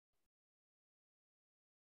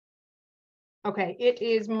Okay, it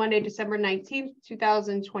is Monday, December 19th,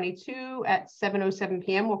 2022 at 7:07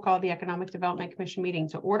 p.m. We'll call the Economic Development Commission meeting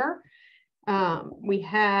to order. We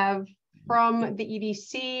have from the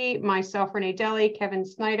EDC, myself, Renee Deli, Kevin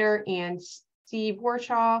Snyder, and Steve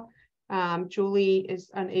Warshaw. Julie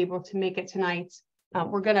is unable to make it tonight.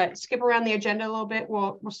 We're going to skip around the agenda a little bit.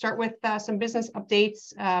 We'll start with some business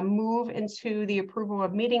updates, move into the approval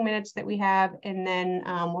of meeting minutes that we have, and then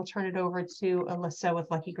we'll turn it over to Alyssa with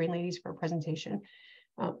Lucky Green Ladies for a presentation.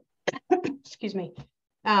 Excuse me.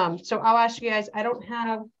 So I'll ask you guys, I don't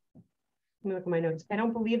have, let me look at my notes. I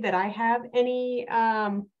don't believe that I have any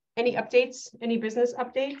updates, any business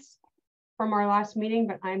updates from our last meeting,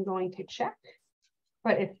 but I'm going to check.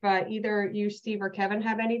 But if either you, Steve, or Kevin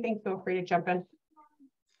have anything, feel free to jump in.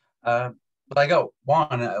 But I got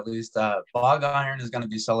one at least. Bog Iron is going to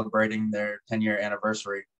be celebrating their 10-year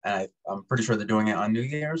anniversary, and I'm pretty sure they're doing it on New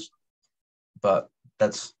Year's. But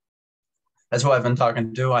that's who I've been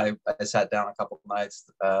talking to. I sat down a couple of nights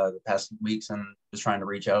the past weeks and was trying to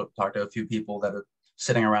reach out, talk to a few people that are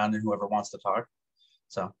sitting around and whoever wants to talk.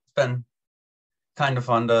 So it's been kind of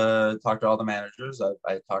fun to talk to all the managers.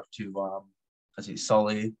 I talked to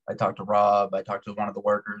Sully. I talked to Rob. I talked to one of the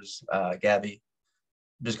workers, Gabby.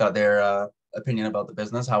 Just got their opinion about the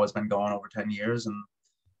business, how it's been going over 10 years. And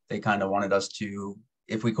they kind of wanted us to,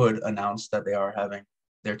 if we could, announce that they are having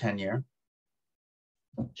their 10-year.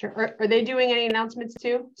 Sure. Are they doing any announcements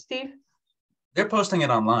too, Steve? They're posting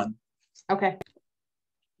it online. Okay.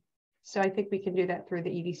 So I think we can do that through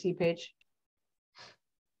the EDC page.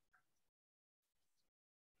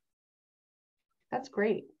 That's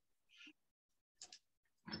great.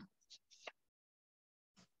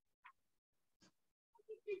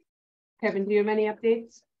 Kevin, do you have any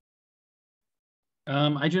updates?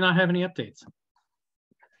 I do not have any updates.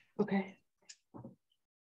 Okay.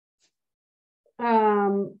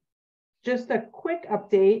 Just a quick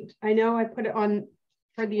update. I know I put it on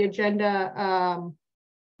for the agenda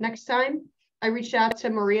next time. I reached out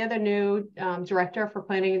to Maria, the new director for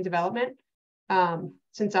planning and development.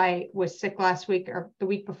 Since I was sick last week or the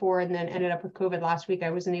week before and then ended up with COVID last week,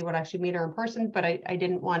 I wasn't able to actually meet her in person, but I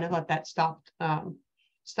didn't want to let that stop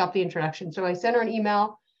the introduction. So I sent her an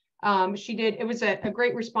email. She did, it was a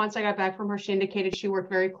great response I got back from her. She indicated she worked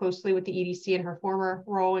very closely with the EDC in her former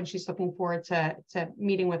role, and she's looking forward to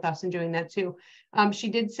meeting with us and doing that too. She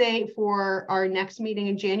did say for our next meeting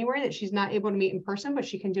in January that she's not able to meet in person, but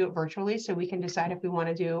she can do it virtually. So we can decide if we want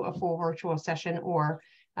to do a full virtual session or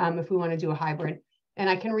if we want to do a hybrid. And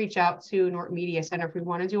I can reach out to Norton Media Center if we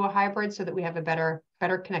want to do a hybrid so that we have a better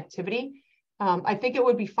connectivity. I think it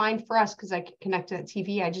would be fine for us because I can connect to the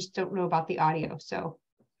TV. I just don't know about the audio. So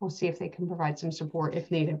we'll see if they can provide some support if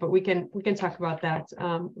needed, but we can talk about that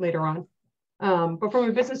later on. But from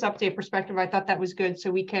a business update perspective, I thought that was good.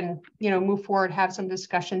 So we can, move forward, have some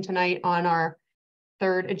discussion tonight on our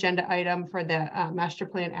third agenda item for the master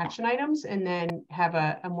plan action items, and then have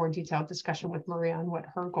a more detailed discussion with Maria on what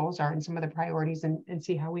her goals are and some of the priorities and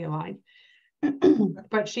see how we align.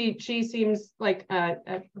 But she seems like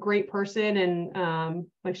a great person and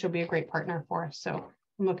like she'll be a great partner for us. So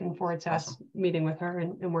I'm looking forward to us meeting with her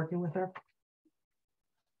and working with her.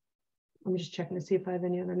 I'm just checking to see if I have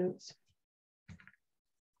any other notes.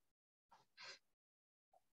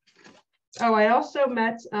 Oh, I also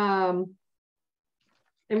met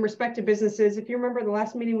in respect to businesses. If you remember the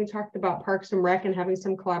last meeting, we talked about Parks and Rec and having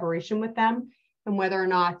some collaboration with them, and whether or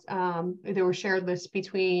not there were shared lists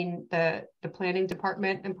between the planning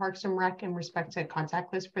department and Parks and Rec in respect to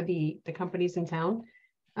contact lists for the companies in town.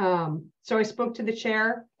 So I spoke to the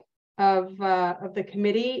chair of the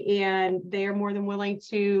committee, and they are more than willing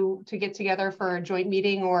to get together for a joint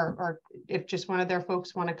meeting, or if just one of their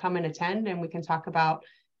folks want to come and attend, and we can talk about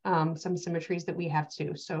some symmetries that we have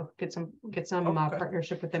too. So get some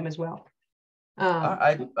partnership with them as well.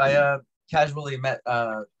 I casually met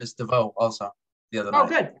Ms. DeVoe also the other night. Oh,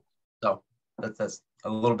 good. So that's a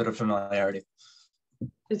little bit of familiarity.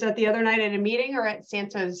 Is that the other night at a meeting or at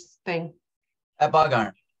Santa's thing? At Bog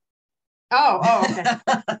Iron. Oh, okay.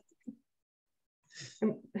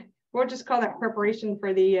 We'll just call that preparation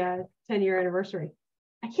for the 10-year anniversary.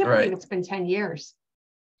 I can't believe it's been 10 years.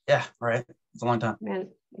 Yeah, right. It's a long time. Man,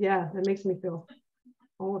 yeah, that makes me feel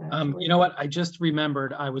old. You know what? I just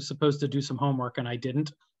remembered I was supposed to do some homework and I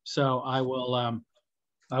didn't. So I will,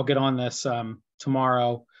 I'll get on this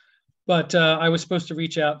tomorrow. But I was supposed to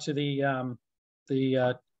reach out to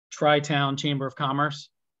the Tri-Town Chamber of Commerce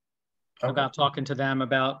about talking to them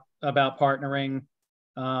about partnering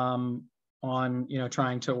on,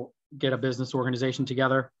 trying to get a business organization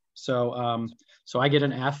together. So so I get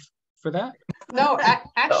an F for that. No,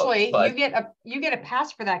 actually, but- you get a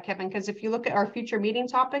pass for that, Kevin, because if you look at our future meeting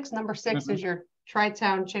topics, number 6 is your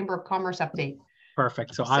Tri-Town Chamber of Commerce update.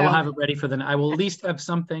 Perfect. So I will have it ready for I will at least have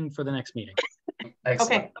something for the next meeting.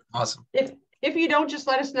 Excellent. Okay. Awesome. If you don't, just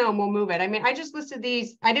let us know and we'll move it. I mean, I just listed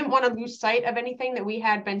these. I didn't want to lose sight of anything that we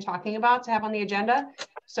had been talking about to have on the agenda.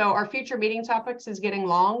 So our future meeting topics is getting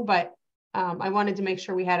long, but I wanted to make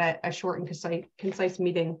sure we had a short and concise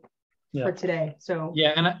meeting for today. So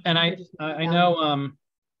yeah,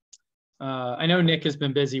 I know Nick has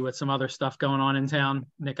been busy with some other stuff going on in town,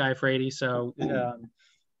 Nick Iafrate. So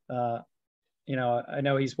you know, I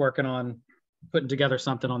know he's working on putting together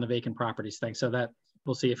something on the vacant properties thing. So that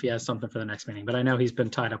we'll see if he has something for the next meeting, but I know he's been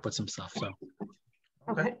tied up with some stuff. So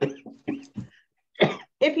okay.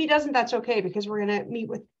 If he doesn't, that's okay, because we're going to meet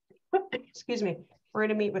with, excuse me, we're going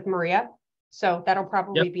to meet with Maria. So that'll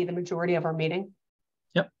probably be the majority of our meeting.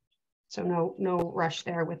 Yep. So no rush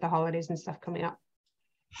there with the holidays and stuff coming up.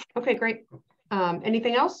 Okay, great.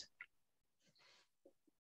 Anything else?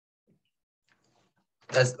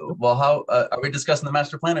 Well, how are we discussing the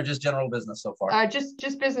master plan or just general business so far?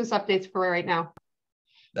 Just business updates for right now.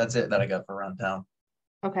 That's it that I got for around town.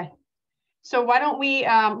 Okay. So why don't we,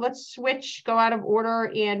 let's switch, go out of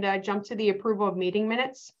order and jump to the approval of meeting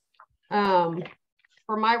minutes.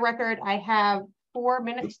 For my record, I have 4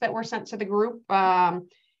 minutes that were sent to the group.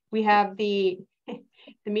 We have the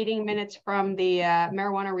meeting minutes from the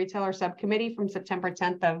marijuana retailer subcommittee from September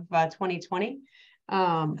 10th of 2020.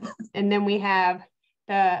 And then we have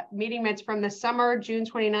the meeting minutes from the summer, June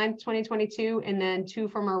 29th, 2022, and then 2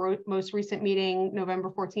 from our most recent meeting, November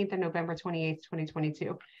 14th and November 28th,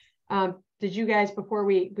 2022. Did you guys,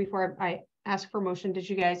 before I ask for motion, did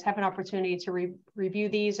you guys have an opportunity to review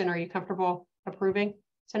these, and are you comfortable approving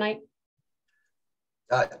tonight?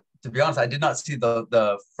 To be honest, I did not see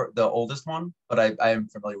the oldest one, but I am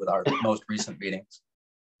familiar with our most recent meetings.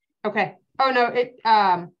 Okay. Oh no,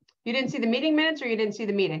 you didn't see the meeting minutes, or you didn't see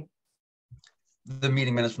the meeting? The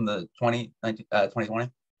meeting minutes from the 2020.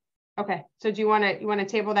 Okay, so do you want to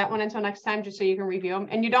table that one until next time, just so you can review them?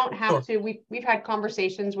 And you don't have to. We've had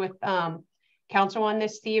conversations with council on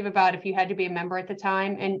this, Steve, about if you had to be a member at the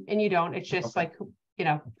time, and you don't. It's just like, you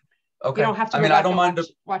know. Okay. You don't have to. I mean, I don't mind.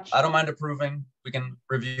 Watch. I don't mind approving. We can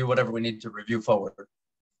review whatever we need to review forward.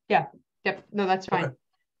 Yeah. Yep. No, that's fine.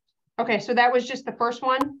 Okay, so that was just the first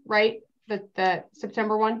one, right? The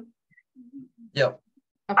September one. Yep.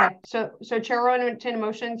 Okay, so Chair will entertain a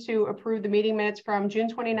motion to approve the meeting minutes from June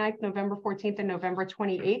 29th, November 14th, and November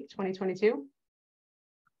 28th, 2022.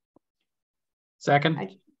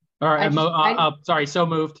 Second. All right. Sorry. So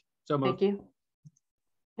moved. Thank you.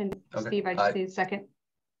 And okay. Steve, I just need a second.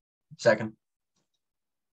 Second.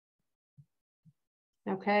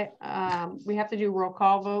 Okay. We have to do roll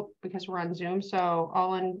call vote because we're on Zoom. So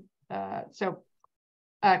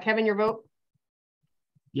Kevin, your vote?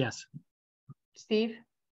 Yes. Steve?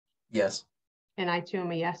 Yes. And I too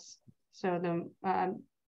am a yes. So the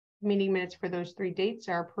meeting minutes for those 3 dates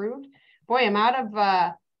are approved. Boy, I'm out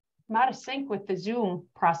of sync with the Zoom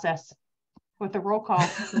process with the roll call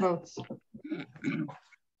votes.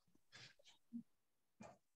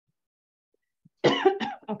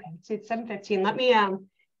 Okay, see, it's 7:15. Let me can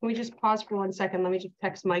we just pause for 1 second? Let me just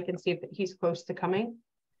text Mike and see if he's close to coming.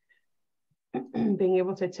 Being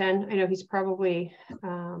able to attend. I know he's probably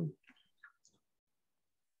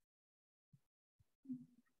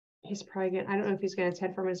I don't know if he's going to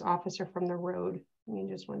attend from his office or from the road. Give me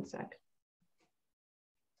just 1 sec.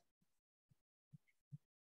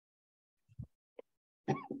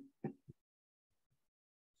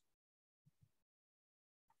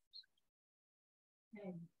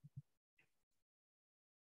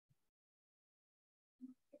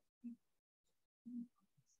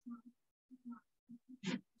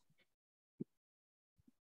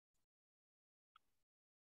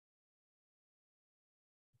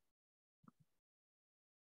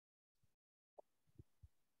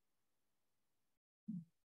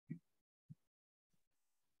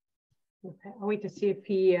 Okay, I'll wait to see if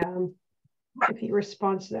he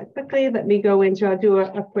responds to that quickly. Let me go into, I'll do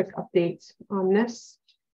a quick update on this.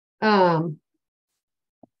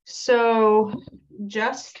 So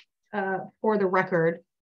just for the record,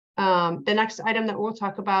 the next item that we'll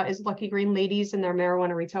talk about is Lucky Green Ladies and their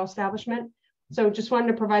marijuana retail establishment. So just wanted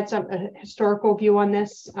to provide some historical view on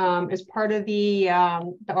this as part of the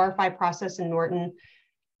R5 process in Norton.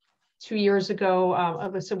 2 years ago,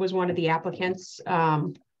 Alyssa was one of the applicants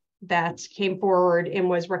that came forward and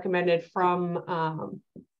was recommended from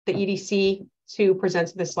the EDC to present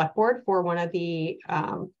to the select board for one of the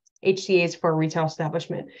HCAs for a retail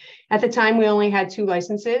establishment. At the time, we only had 2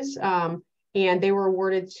 licenses. and they were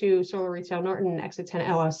awarded to Solar Retail Norton and Exit 10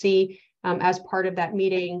 LLC. As part of that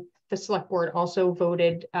meeting, the select board also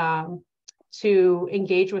voted to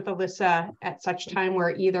engage with Alyssa at such time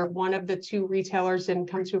where either one of the two retailers didn't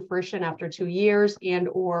come to fruition after 2 years, and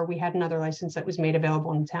or we had another license that was made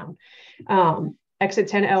available in town. Exit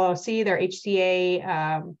 10 LLC, their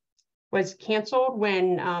HCA was canceled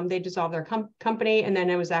when they dissolved their company, and then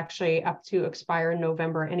it was actually up to expire in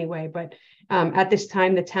November anyway. But at this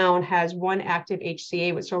time, the town has one active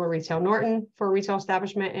HCA with Solar Retail Norton for a retail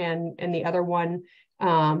establishment, and the other one,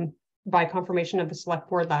 by confirmation of the select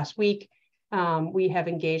board last week, we have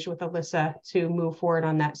engaged with Alyssa to move forward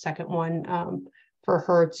on that second one for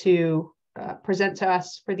her to present to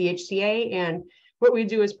us for the HCA. And what we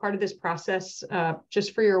do as part of this process,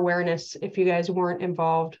 just for your awareness, if you guys weren't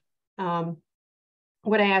involved,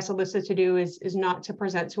 what I asked Alyssa to do is not to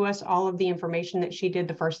present to us all of the information that she did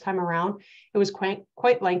the first time around. It was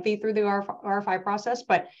quite lengthy through the RFI process,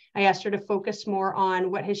 but I asked her to focus more on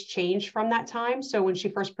what has changed from that time. So when she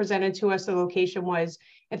first presented to us, the location was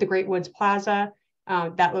at the Great Woods Plaza.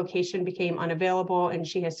 That location became unavailable, and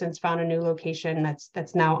she has since found a new location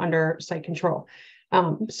that's now under site control.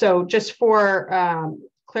 So just for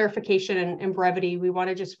clarification and brevity, we want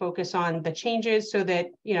to just focus on the changes so that,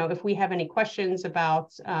 you know, if we have any questions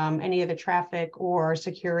about any of the traffic or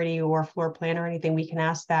security or floor plan or anything, we can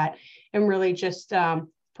ask that, and really just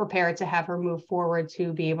prepare to have her move forward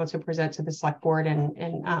to be able to present to the select board and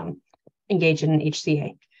engage in an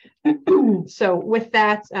HCA. So with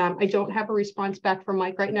that, I don't have a response back from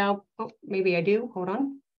Mike right now. Oh, maybe I do. Hold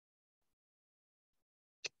on.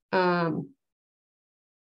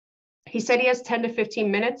 He said he has 10 to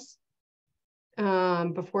 15 minutes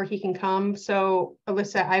before he can come. So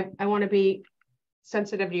Alyssa, I want to be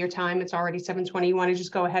sensitive to your time. It's already 7:20. You want to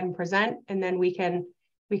just go ahead and present, and then we can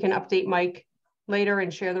update Mike later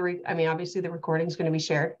and share I mean, obviously the recording is going to be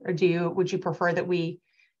shared. Or would you prefer that we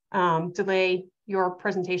delay your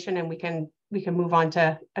presentation and we can move on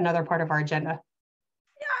to another part of our agenda?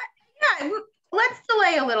 Yeah. Let's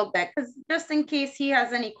delay a little bit, because just in case he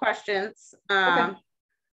has any questions. Okay.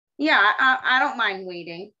 Yeah, I don't mind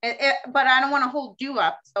waiting, but I don't want to hold you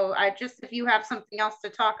up. So if you have something else to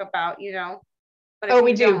talk about, you know. Oh,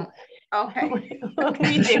 we do. Okay. We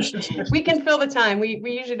do. We can fill the time. We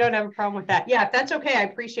usually don't have a problem with that. Yeah, if that's okay, I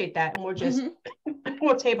appreciate that. And we'll just,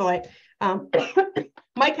 we'll table it.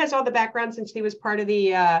 Mike has all the background since he was part of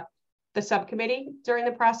the subcommittee during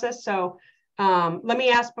the process. So let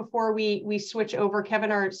me ask before we switch over,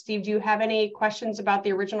 Kevin or Steve, do you have any questions about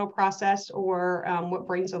the original process or what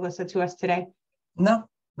brings Alyssa to us today? No.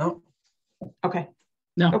 Okay.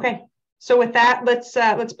 No. Okay. So with that,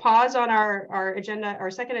 let's pause on our agenda,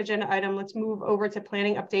 our second agenda item. Let's move over to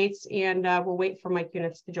planning updates, and we'll wait for Mike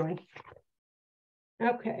Units to join.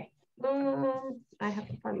 Okay. I have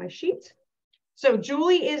to find my sheet. So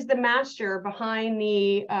Julie is the master behind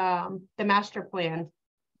the master plan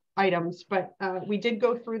items, but we did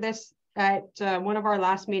go through this at one of our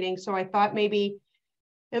last meetings. So I thought maybe,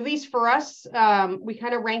 at least for us, we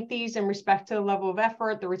kind of rank these in respect to the level of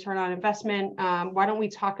effort, the return on investment. Why don't we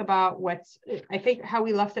talk about I think how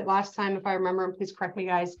we left it last time, if I remember, and please correct me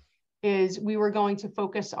guys, is we were going to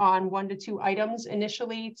focus on 1 to 2 items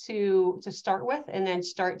initially to start with, and then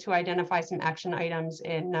start to identify some action items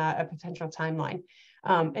in a potential timeline.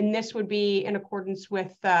 And this would be in accordance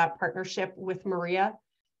with partnership with Maria,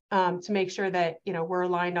 to make sure that, you know, we're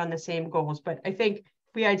aligned on the same goals. But I think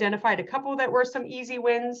we identified a couple that were some easy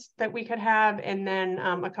wins that we could have, and then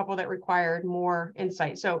a couple that required more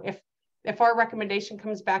insight. So if our recommendation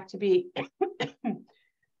comes back to be,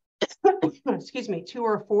 excuse me, 2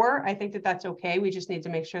 or 4, I think that's okay. We just need to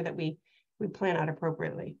make sure that we plan out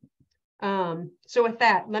appropriately. So with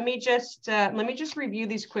that, let me just review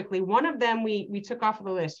these quickly. One of them we took off of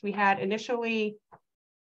the list. We had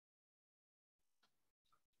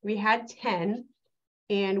 10,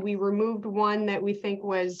 and we removed one that we think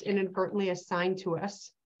was inadvertently assigned to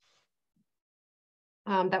us.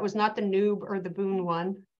 That was not the Noob or the Boone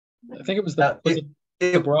one. I think it was the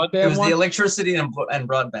broadband It was one? the electricity and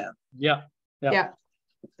broadband. Yeah.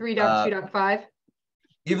 3.2.5.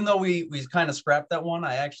 Even though we kind of scrapped that one,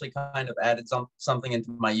 I actually kind of added something into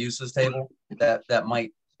my uses table that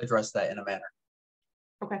might address that in a manner.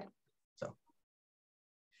 Okay.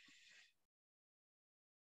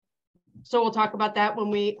 So we'll talk about that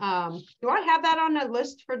when we, do I have that on a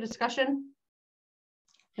list for discussion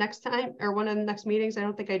next time or one of the next meetings? I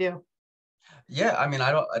don't think I do. Yeah, I mean,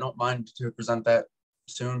 I don't mind to present that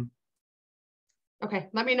soon. Okay,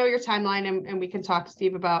 let me know your timeline and we can talk,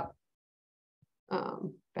 Steve, about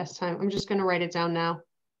best time. I'm just going to write it down now.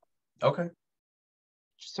 Okay.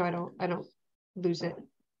 Just so I don't lose it.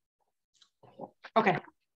 Okay,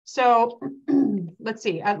 so let's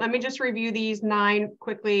see. Let me just review these 9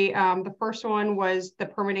 quickly. The first one was the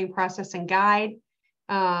permitting process and guide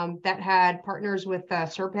that had partners with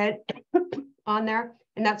Serped on there.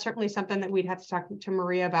 And that's certainly something that we'd have to talk to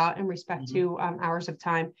Maria about in respect to hours of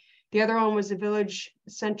time. The other one was the Village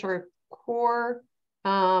Center Core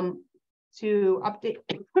to update,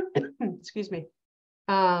 excuse me,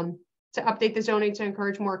 to update the zoning to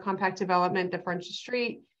encourage more compact development at French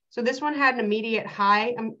Street. So this one had an immediate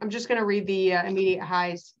high. I'm just going to read the immediate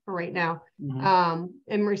highs for right now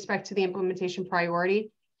in respect to the implementation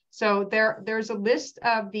priority. So there's a list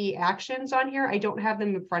of the actions on here. I don't have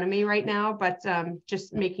them in front of me right now, but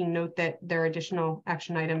just making note that there are additional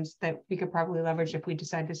action items that we could probably leverage if we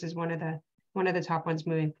decide this is one of the top ones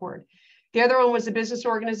moving forward. The other one was the business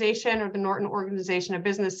organization, or the Norton Organization of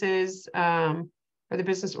Businesses, or the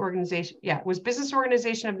business organization. Yeah, it was Business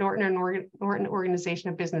Organization of Norton, and Norton Organization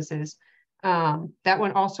of Businesses. That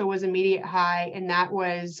one also was immediate high, and that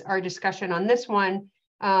was our discussion on this one.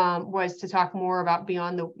 Was to talk more about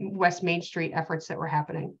beyond the West Main Street efforts that were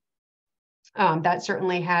happening. That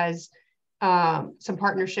certainly has some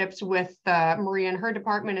partnerships with Maria and her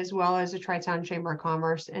department, as well as the Tri-Town Chamber of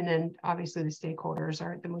Commerce. And then obviously the stakeholders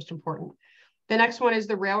are the most important. The next one is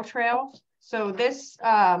the rail trail. So this,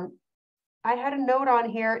 I had a note on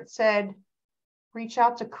here. It said, reach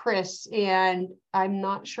out to Chris, and I'm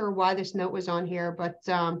not sure why this note was on here, but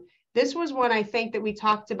this was one I think that we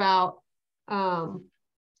talked about.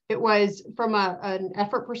 It was from an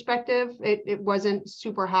effort perspective, it wasn't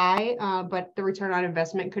super high, but the return on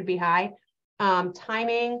investment could be high.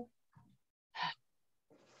 Timing,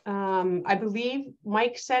 I believe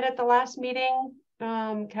Mike said at the last meeting,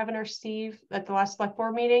 Kevin or Steve, at the last select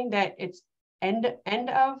board meeting, that it's end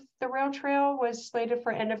of the rail trail was slated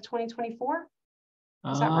for end of 2024.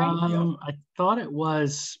 Is that right? I thought it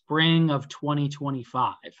was spring of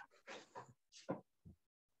 2025.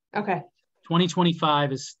 Okay.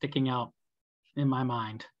 2025 is sticking out in my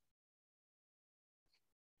mind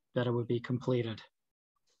that it would be completed.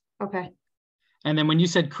 Okay. And then when you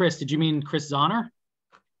said Chris, did you mean Chris Zahner?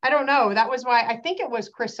 I don't know. That was why I think it was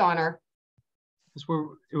Chris Zahner.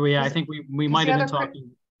 I think we might have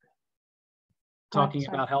been talking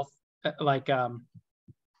about health, like trying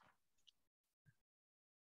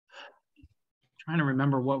to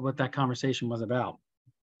remember what that conversation was about.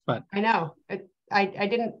 But I know I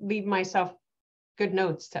didn't leave myself good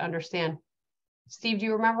notes to understand. Steve, do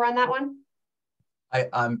you remember on that one? I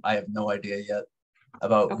have no idea yet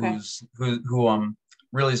about who I'm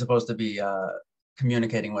really supposed to be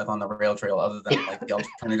communicating with on the rail trail, other than like the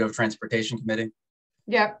Alternative Transportation Committee.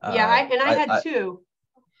 Yeah, I had two.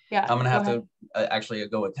 Yeah, I'm gonna have to actually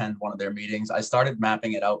go attend one of their meetings. I started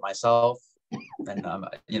mapping it out myself, and I'm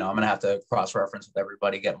gonna have to cross-reference with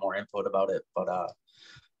everybody, get more input about it. But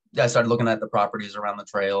yeah, I started looking at the properties around the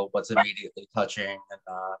trail, what's immediately touching, and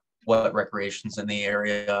what recreation's in the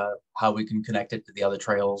area, how we can connect it to the other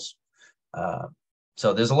trails.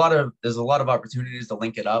 So there's a lot of opportunities to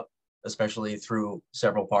link it up, especially through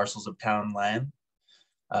several parcels of town land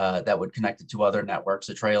that would connect it to other networks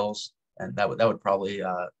of trails, and that would probably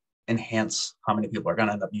enhance how many people are going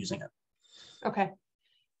to end up using it. Okay.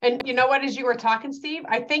 And you know what, as you were talking, Steve,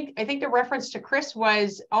 I think the reference to Chris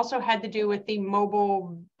also had to do with the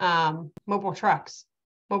mobile trucks,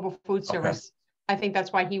 mobile food service. Okay. I think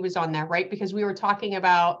that's why he was on there, right? Because we were talking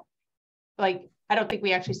about, like, I don't think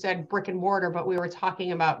we actually said brick and mortar, but we were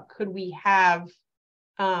talking about, could we have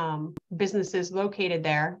businesses located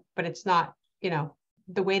there, but it's not,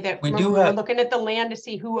 the way that we were looking at the land to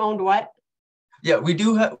see who owned what. Yeah, we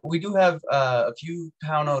do have a few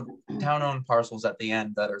town-owned parcels at the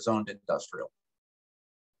end that are zoned industrial.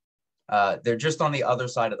 They're just on the other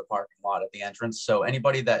side of the parking lot at the entrance. So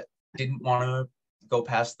anybody that didn't want to go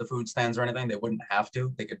past the food stands or anything, they wouldn't have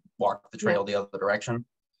to. They could walk the trail the other direction.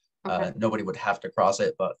 Okay. Nobody would have to cross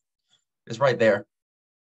it, but it's right there.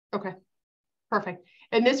 Okay, perfect.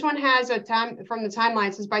 And this one has a time from the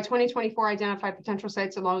timeline, says by 2024, identify potential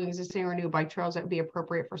sites along existing or new bike trails that would be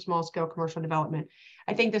appropriate for small scale commercial development.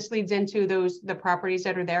 I think this leads into the properties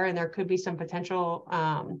that are there, and there could be some potential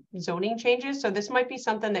zoning changes. So this might be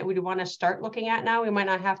something that we'd want to start looking at now. We might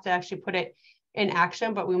not have to actually put it in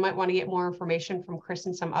action, but we might want to get more information from Chris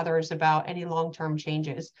and some others about any long-term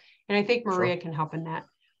changes. And I think Maria can help in that.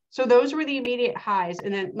 So those were the immediate highs.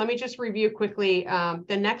 And then let me just review quickly.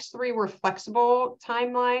 The next three were flexible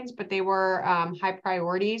timelines, but they were high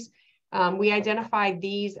priorities. We identified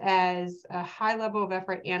these as a high level of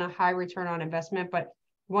effort and a high return on investment, but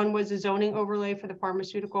One was a zoning overlay for the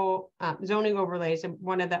pharmaceutical zoning overlays, and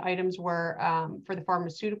one of the items were for the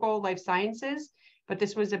pharmaceutical life sciences. But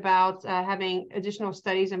this was about having additional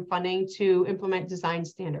studies and funding to implement design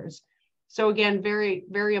standards. So again, very,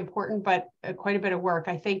 very important, but quite a bit of work.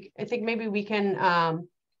 I think maybe we can,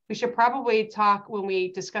 we should probably talk when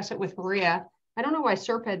we discuss it with Maria. I don't know why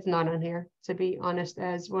Serped's not on here, to be honest,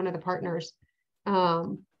 as one of the partners.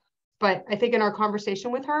 But I think in our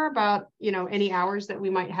conversation with her about, you know, any hours that we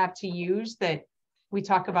might have to use, that we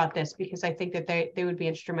talk about this, because I think that they would be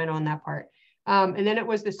instrumental in that part. And then it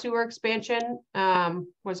was the sewer expansion,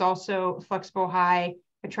 was also flexible high,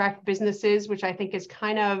 attract businesses, which I think is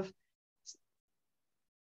kind of,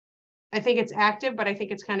 I think it's active, but I think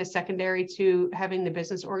it's kind of secondary to having the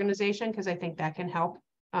business organization, because I think that can help.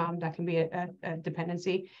 That can be a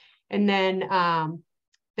dependency. And then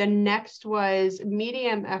the next was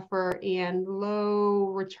medium effort and low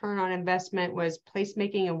return on investment was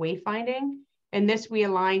placemaking and wayfinding. And this we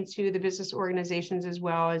align to the business organizations as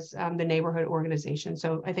well as the neighborhood organization.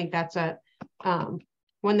 So I think that's a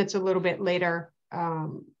one that's a little bit later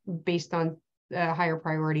based on a higher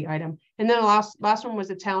priority item. And then the last one was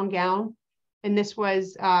a town gown. And this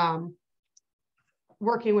was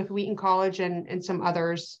working with Wheaton College and some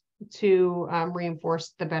others to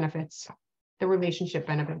reinforce the benefits, the relationship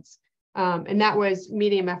benefits. And that was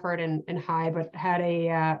medium effort and high, but had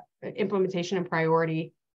a implementation and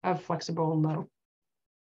priority of flexible and low.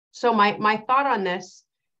 So my thought on this,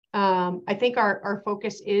 I think our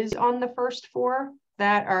focus is on the first four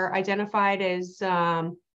that are identified as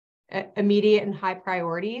immediate and high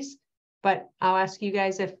priorities, but I'll ask you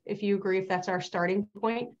guys if you agree if that's our starting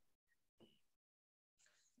point.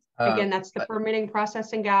 Again, that's the permitting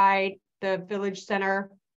processing guide, the village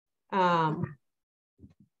center, the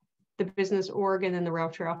business org, and then the rail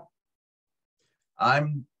trail.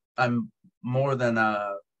 I'm more than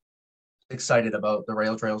excited about the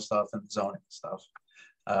rail trail stuff and zoning stuff.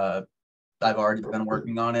 I've already been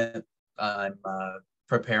working on it. I'm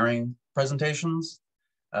preparing presentations.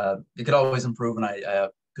 It could always improve, and I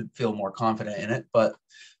could feel more confident in it, but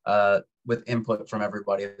with input from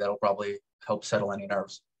everybody, that'll probably help settle any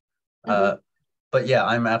nerves. But yeah,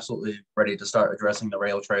 I'm absolutely ready to start addressing the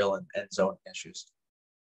rail trail and zoning issues.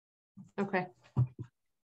 Okay.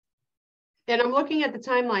 And I'm looking at the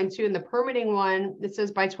timeline too. In the permitting one, it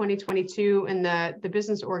says by 2022, and the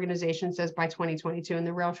business organization says by 2022, and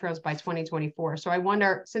the rail trails by 2024. So I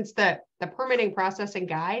wonder, since the permitting process and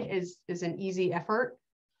guide is an easy effort,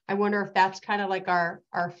 I wonder if that's kind of like our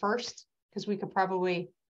first, because we could probably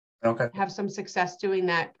have some success doing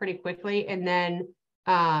that pretty quickly, and then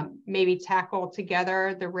maybe tackle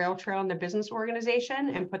together the rail trail and the business organization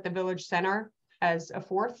and put the village center as a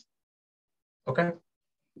fourth. Okay.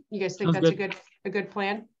 You guys think Sounds that's a good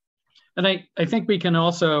plan? And I think we can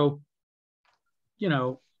also, you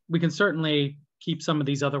know, we can certainly keep some of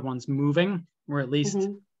these other ones moving, or at least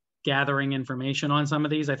gathering information on some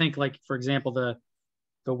of these. I think, like, for example,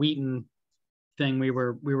 the Wheaton thing, we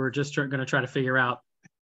were just going to try to figure out,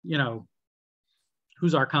 you know,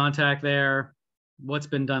 who's our contact there, what's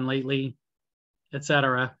been done lately,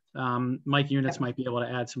 etc. Mike Units might be able to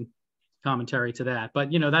add some commentary to that,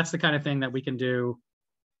 but you know, that's the kind of thing that we can do,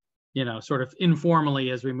 you know, sort of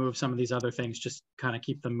informally as we move some of these other things, just kind of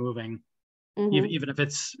keep them moving, even if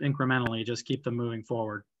it's incrementally, just keep them moving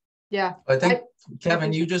forward. Yeah. I think,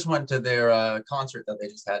 Kevin, you just went to their concert that they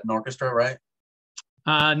just had, an orchestra, right?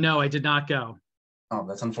 No, I did not go. Oh,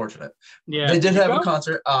 that's unfortunate. Yeah. They did have a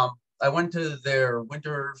concert. I went to their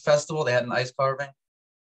winter festival. They had an ice carving.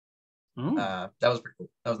 That was pretty cool.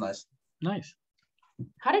 That was nice. Nice.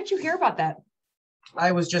 How did you hear about that?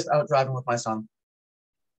 I was just out driving with my son.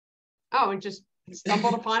 Oh, and just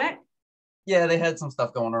stumbled upon it? Yeah, they had some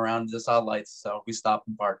stuff going around. Just saw lights, so we stopped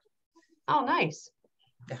and parked. Oh, nice.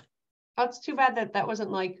 Yeah. Oh, it's too bad that wasn't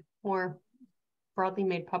like more broadly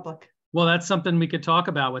made public. Well, that's something we could talk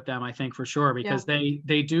about with them, I think, for sure, because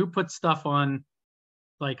they do put stuff on,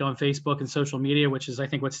 like, on Facebook and social media, which is, I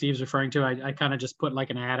think, what Steve's referring to. I kind of just put like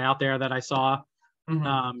an ad out there that I saw,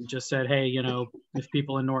 just said, hey, you know, if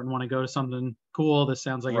people in Norton want to go to something cool, this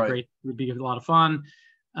sounds like would be a lot of fun.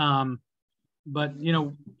 But, you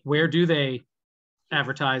know, where do they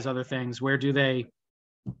advertise other things? Where do they,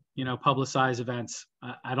 you know, publicize events?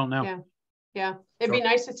 I don't know. Yeah. It'd be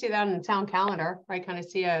nice to see that on the town calendar, right? Kind of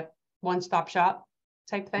see a one-stop shop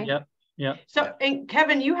type thing. Yep. So, and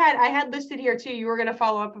Kevin, I had listed here too, you were going to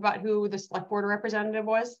follow up about who the select board representative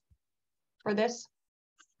was for this?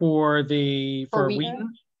 For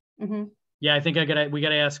Wheaton? Yeah, I think we got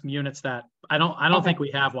to ask Units that. I don't think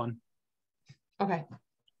we have one. Okay.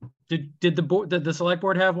 Did the select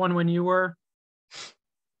board have one when you were?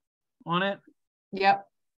 on it. Yep.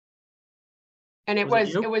 And it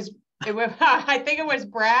Was it was, I think it was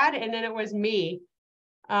Brad, and then it was me.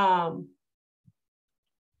 Or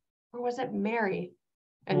was it Mary?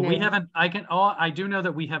 And Well, then, we haven't, I do know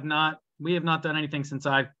that we have not done anything since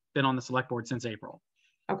I've been on the select board since April.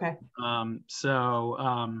 okay. So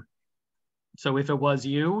if it was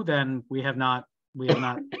you, then we have not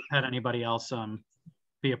had anybody else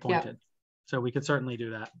be appointed. So we could certainly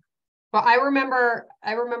do that. Well, I remember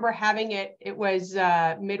having it. It was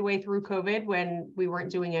midway through COVID when we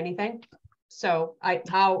weren't doing anything. So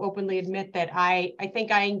I'll openly admit that I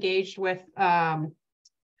think I engaged with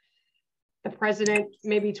the president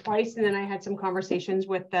maybe twice, and then I had some conversations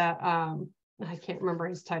with the I can't remember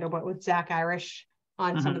his title, but with Zach Irish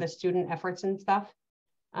on some of the student efforts and stuff.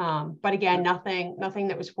 But again, nothing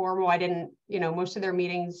that was formal. I didn't, most of their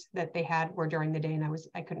meetings that they had were during the day, and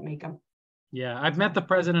I couldn't make them. Yeah, I've met the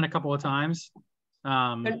president a couple of times.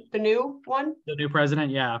 The new one? The new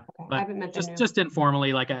president, yeah. Okay. But I haven't met just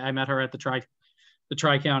informally, like I met her at the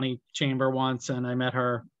Tri-County Chamber once, and I met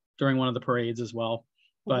her during one of the parades as well,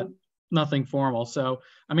 but nothing formal. So,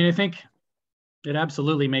 I mean, I think it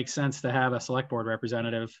absolutely makes sense to have a select board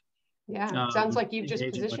representative. Yeah, sounds like you've just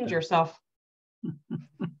positioned yourself.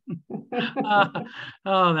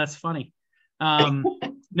 Oh, that's funny.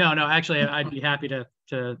 No, actually, I'd be happy to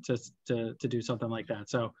do something like that.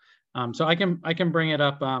 So, so I can bring it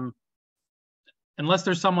up. Unless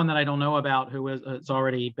there's someone that I don't know about who has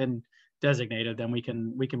already been designated, then we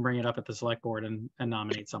can bring it up at the select board and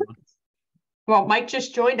nominate someone. Well, Mike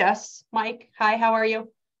just joined us. Mike, hi, how are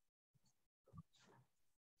you?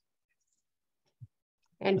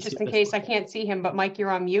 And just in case I can't see him, but Mike,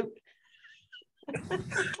 you're on mute.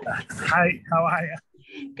 Hi, how are you?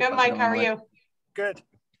 Good, Mike, how are you? Good.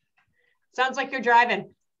 Sounds like you're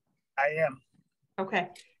driving. I am. Okay.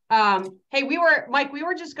 Hey, Mike, we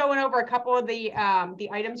were just going over a couple of the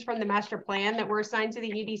items from the master plan that were assigned to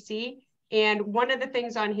the EDC. And one of the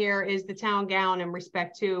things on here is the town gown in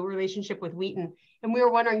respect to relationship with Wheaton. And we were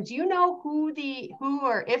wondering, do you know who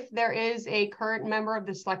or if there is a current member of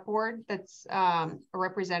the select board that's a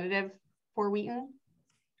representative for Wheaton?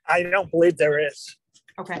 I don't believe there is.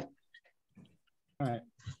 Okay. All right.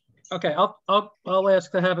 Okay, I'll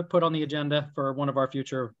ask to have it put on the agenda for one of our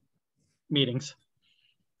future meetings.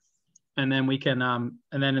 And then we can,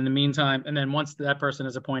 and then in the meantime, and then once that person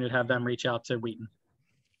is appointed, have them reach out to Wheaton.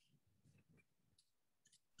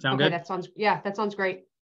 Sound good? That sounds great.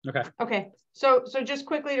 Okay. Okay. So just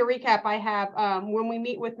quickly to recap, I have, when we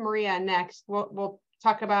meet with Maria next, we'll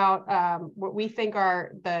talk about what we think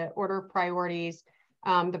are the order of priorities,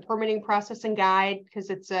 the permitting process and guide, because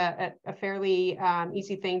it's a fairly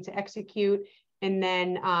easy thing to execute. And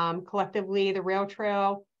then collectively the rail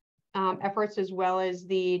trail efforts, as well as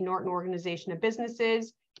the Norton Organization of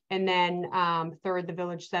Businesses. And then third, the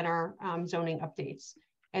Village Center zoning updates.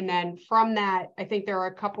 And then from that, I think there are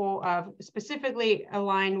a couple of specifically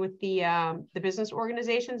aligned with the business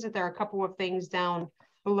organizations, that there are a couple of things down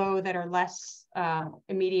below that are less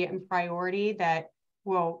immediate and priority that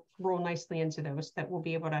will roll nicely into those that we'll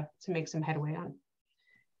be able to make some headway on.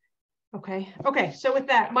 Okay. So with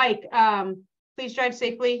that, Mike, please drive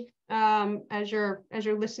safely as you're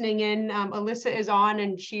listening in. Alyssa is on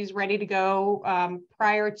and she's ready to go.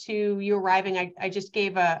 Prior to you arriving, I just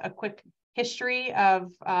gave a quick history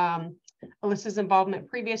of Alyssa's involvement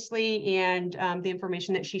previously and the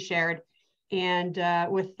information that she shared. And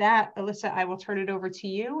with that, Alyssa, I will turn it over to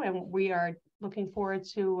you, and we are looking forward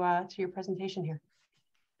to your presentation here.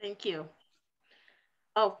 Thank you.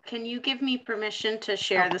 Oh, can you give me permission to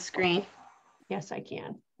share the screen? Yes, I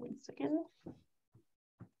can. 1 second.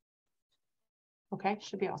 Okay,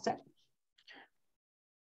 should be all set.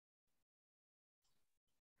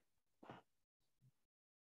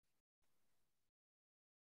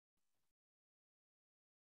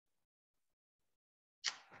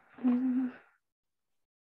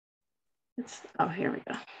 Oh, here we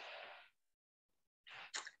go.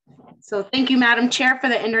 So thank you, Madam Chair, for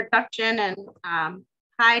the introduction, and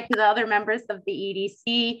hi to the other members of the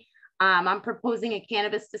EDC. I'm proposing a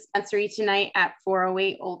cannabis dispensary tonight at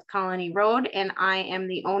 408 Old Colony Road, and I am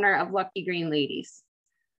the owner of Lucky Green Ladies.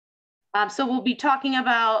 So we'll be talking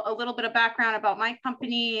about a little bit of background about my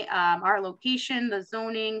company, our location, the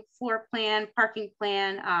zoning, floor plan, parking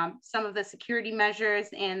plan, some of the security measures,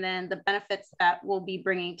 and then the benefits that we'll be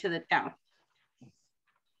bringing to the town.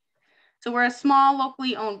 So we're a small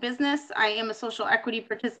locally owned business. I am a social equity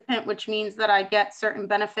participant, which means that I get certain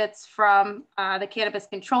benefits from the Cannabis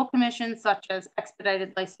Control Commission, such as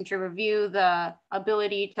expedited licensure review, the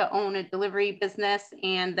ability to own a delivery business,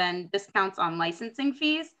 and then discounts on licensing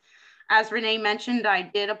fees. As Renee mentioned, I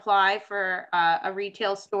did apply for a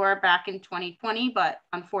retail store back in 2020, but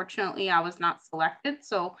unfortunately I was not selected.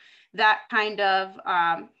 So that kind of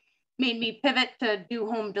made me pivot to do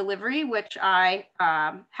home delivery, which I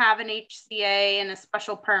have an HCA and a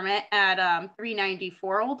special permit at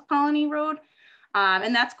 394 Old Colony Road.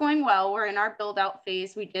 And that's going well. We're in our build out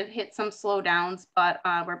phase. We did hit some slowdowns, but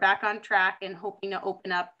we're back on track and hoping to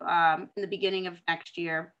open up in the beginning of next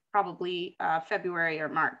year, probably February or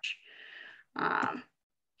March.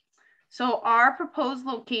 So our proposed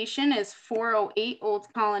location is 408 Old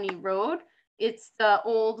Colony Road. It's the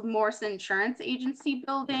old Morse Insurance Agency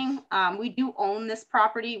building. We do own this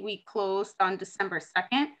property. We closed on December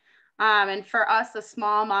 2nd. And for us, a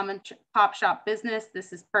small mom and pop shop business,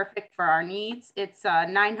 this is perfect for our needs. It's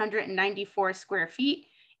 994 square feet.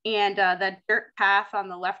 And the dirt path on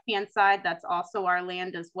the left-hand side, that's also our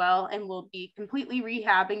land as well. And we'll be completely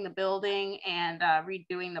rehabbing the building and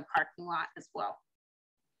redoing the parking lot as well.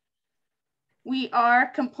 We are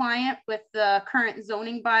compliant with the current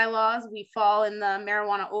zoning bylaws. We fall in the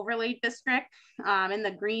marijuana overlay district. In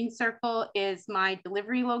the green circle is my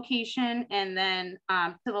delivery location. And then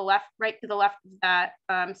to the left, right to the left of that,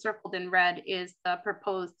 circled in red, is the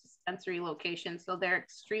proposed dispensary location. So they're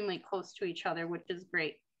extremely close to each other, which is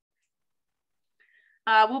great.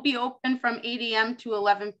 We'll be open from 8 a.m. to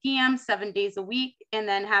 11 p.m. 7 days a week, and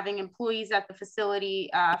then having employees at the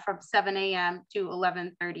facility from 7 a.m. to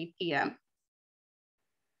 11:30 p.m.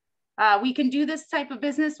 We can do this type of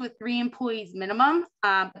business with 3 employees minimum,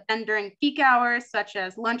 but then during peak hours, such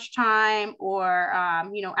as lunchtime or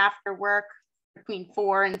after work between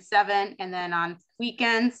 4 and 7, and then on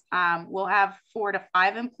weekends, we'll have 4 to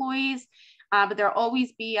 5 employees. But there'll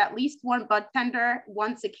always be at least 1 bud tender,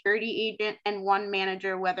 1 security agent, and 1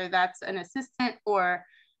 manager, whether that's an assistant or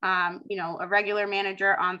a regular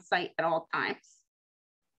manager on site at all times.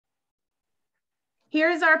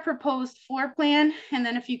 Here's our proposed floor plan. And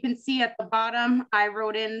then if you can see at the bottom, I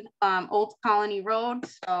wrote in Old Colony Road.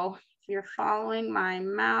 So if you're following my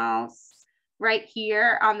mouse, right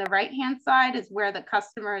here on the right-hand side is where the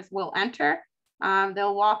customers will enter.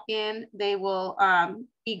 They'll walk in, they will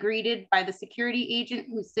be greeted by the security agent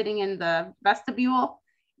who's sitting in the vestibule,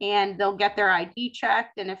 and they'll get their ID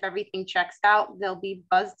checked. And if everything checks out, they'll be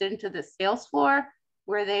buzzed into the sales floor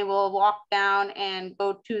where they will walk down and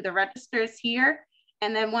go to the registers here.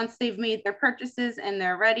 And then once they've made their purchases and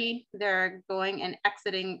they're ready, they're going and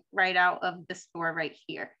exiting right out of the store right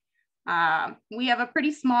here. We have a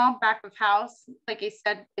pretty small back of house. Like I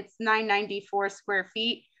said, it's 994 square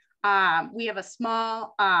feet. We have a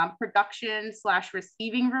small production /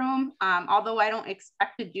 receiving room. Although I don't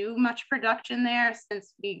expect to do much production there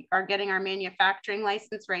since we are getting our manufacturing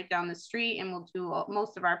license right down the street, and we'll do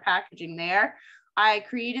most of our packaging there. I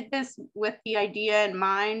created this with the idea in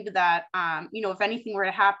mind that, if anything were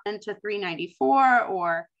to happen to 394,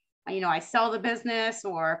 or, I sell the business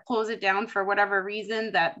or close it down for whatever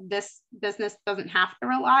reason, that this business doesn't have to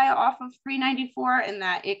rely off of 394, and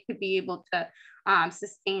that it could be able to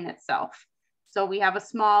sustain itself. So we have a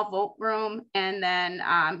small vote room, and then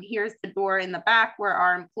here's the door in the back where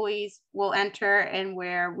our employees will enter and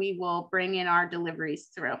where we will bring in our deliveries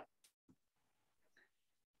through.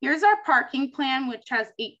 Here's our parking plan, which has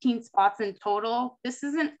 18 spots in total. This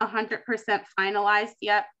isn't 100% finalized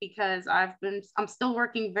yet because I'm still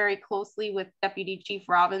working very closely with Deputy Chief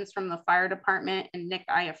Robbins from the fire department and Nick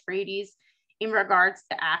Iafrades in regards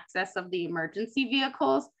to access of the emergency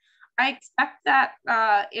vehicles. I expect that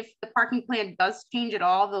if the parking plan does change at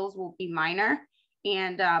all, those will be minor.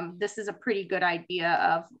 And this is a pretty good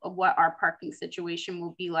idea of what our parking situation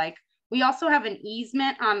will be like. We also have an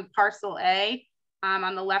easement on parcel A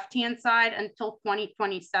on the left-hand side until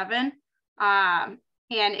 2027. And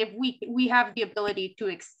if we have the ability to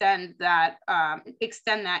extend that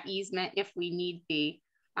easement if we need be.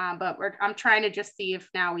 But I'm trying to just see if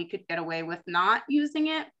now we could get away with not using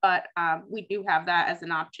it, but we do have that as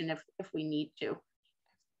an option if we need to.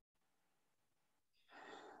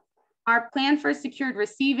 Our plan for secured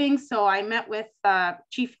receiving. So I met with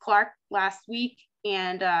Chief Clark last week,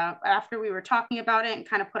 and after we were talking about it and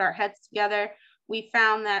kind of put our heads together, we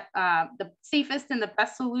found that the safest and the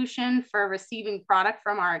best solution for receiving product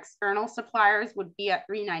from our external suppliers would be at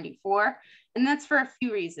 394. And that's for a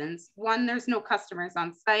few reasons. 1, there's no customers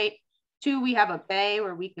on site. 2, we have a bay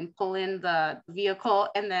where we can pull in the vehicle.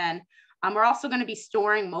 And then we're also going to be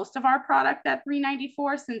storing most of our product at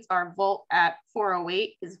 394 since our vault at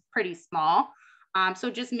 408 is pretty small. So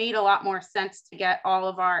it just made a lot more sense to get all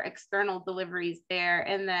of our external deliveries there.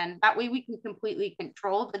 And then that way we can completely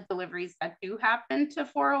control the deliveries that do happen to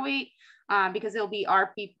 408 because it'll be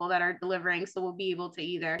our people that are delivering. So we'll be able to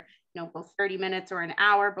either go 30 minutes or an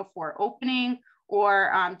hour before opening,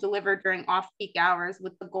 or delivered during off-peak hours,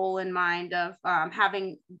 with the goal in mind of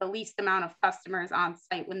having the least amount of customers on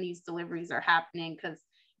site when these deliveries are happening, because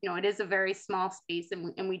it is a very small space,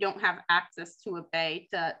 and we don't have access to a bay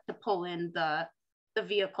to pull in the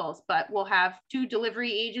vehicles. But we'll have 2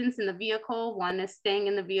 delivery agents in the vehicle. One is staying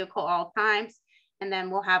in the vehicle all times, and then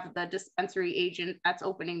we'll have the dispensary agent that's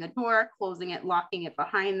opening the door, closing it, locking it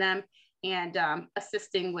behind them, and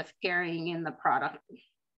assisting with carrying in the product.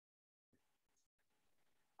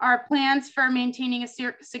 Our plans for maintaining a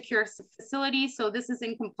secure facility. So this is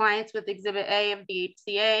in compliance with Exhibit A of the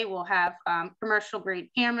HCA. We'll have commercial grade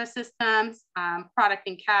camera systems, product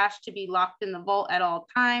and cash to be locked in the vault at all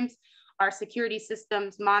times. Our security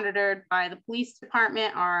systems monitored by the police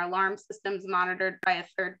department, our alarm systems monitored by a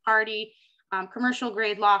third party, commercial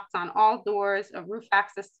grade locks on all doors, a roof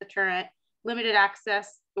access deterrent, limited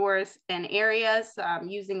access doors and areas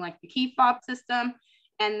using like the key fob system.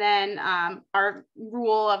 And then our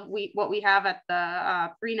rule of what we have at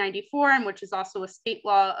the 394, and which is also a state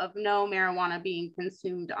law, of no marijuana being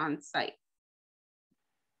consumed on site.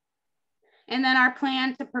 And then our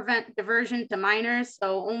plan to prevent diversion to minors.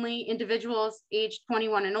 So only individuals aged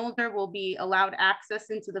 21 and older will be allowed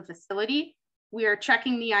access into the facility. We are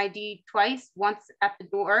checking the ID twice, once at the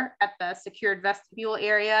door at the secured vestibule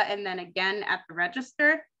area, and then again at the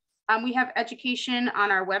register. We have education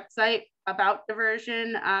on our website about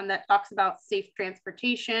diversion that talks about safe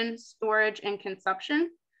transportation, storage, and consumption.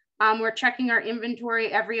 We're checking our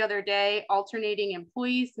inventory every other day, alternating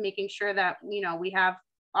employees, making sure that we have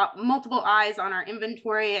multiple eyes on our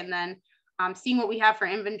inventory, and then seeing what we have for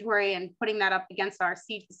inventory and putting that up against our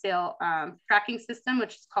seed to sale tracking system,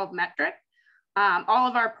 which is called Metric. All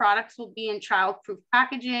of our products will be in child-proof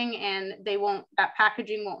packaging, and that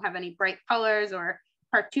packaging won't have any bright colors or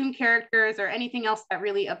cartoon characters or anything else that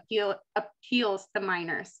really appeals to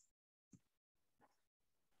minors.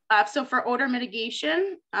 So for odor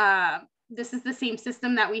mitigation, this is the same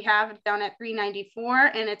system that we have down at 394,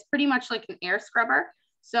 and it's pretty much like an air scrubber.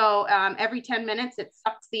 So every 10 minutes, it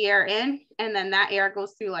sucks the air in, and then that air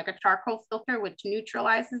goes through like a charcoal filter, which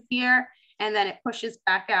neutralizes the air, and then it pushes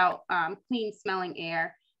back out clean smelling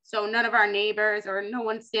air. So none of our neighbors or no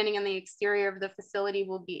one standing in the exterior of the facility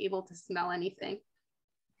will be able to smell anything.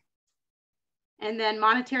 And then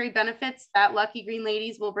monetary benefits that Lucky Green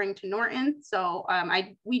Ladies will bring to Norton. So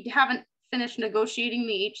we haven't finished negotiating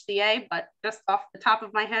the HCA, but just off the top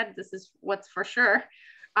of my head, this is what's for sure,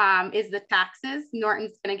 is the taxes.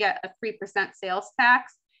 Norton's gonna get a 3% sales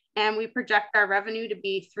tax, and we project our revenue to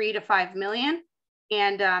be 3 to 5 million.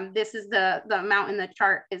 And this is the amount in the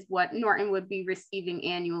chart is what Norton would be receiving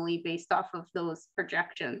annually based off of those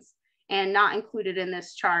projections. And not included in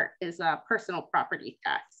this chart is a personal property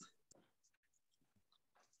tax.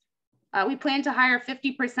 We plan to hire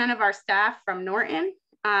 50% of our staff from Norton,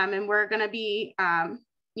 and we're going to be,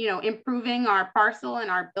 improving our parcel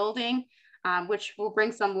and our building, which will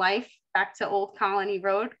bring some life back to Old Colony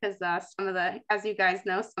Road, because as you guys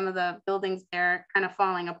know, some of the buildings there are kind of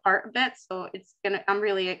falling apart a bit. So I'm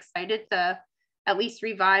really excited to at least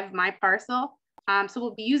revive my parcel. So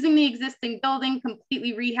we'll be using the existing building,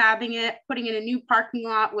 completely rehabbing it, putting in a new parking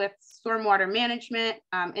lot with stormwater management,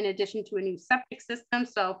 in addition to a new septic system.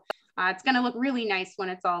 So it's going to look really nice when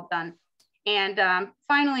it's all done. And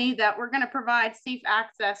finally, that we're going to provide safe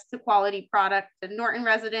access to quality product to Norton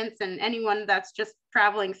residents and anyone that's just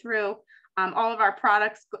traveling through. All of our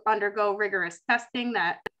products undergo rigorous testing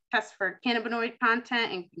that tests for cannabinoid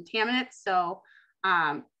content and contaminants. So,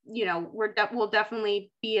 we'll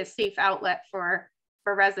definitely be a safe outlet for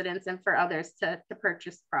residents and for others to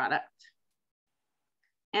purchase product.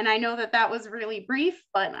 And I know that was really brief,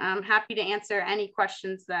 but I'm happy to answer any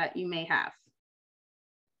questions that you may have.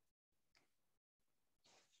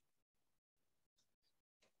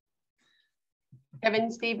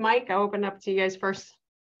 Kevin, Steve, Mike, I'll open up to you guys first.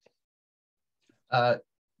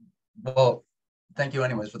 Well, thank you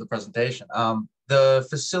anyways for the presentation. The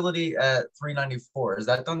facility at 394, is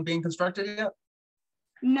that done being constructed yet?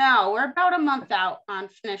 No, we're about a month out on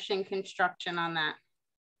finishing construction on that.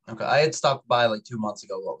 Okay, I had stopped by like 2 months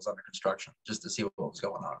ago while it was under construction, just to see what was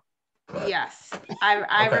going on. But, yes,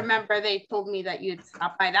 I okay. remember they told me that you'd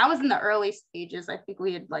stop by. That was in the early stages. I think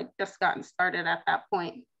we had just gotten started at that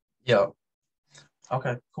point. Yeah.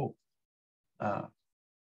 Okay, cool.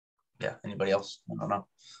 Yeah, anybody else? I don't know.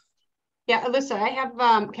 Yeah, Alyssa, I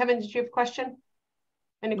have, Kevin, did you have a question?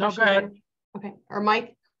 Any questions? Okay. Okay, or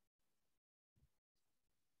Mike?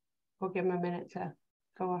 We'll give him a minute to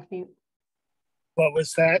go off mute. What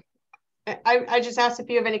was that? I just asked if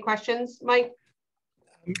you have any questions, Mike.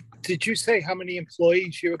 Did you say how many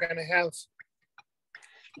employees you were going to have?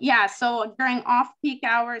 Yeah, so during off-peak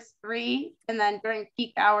hours, 3, and then during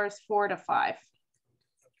peak hours, 4 to 5.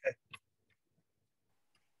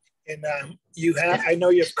 And I know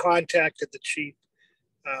you've contacted the chief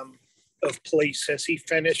of police. Has he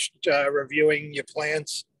finished reviewing your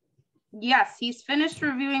plans? Yes, he's finished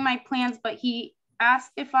reviewing my plans, but he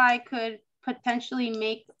asked if I could potentially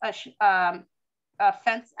make a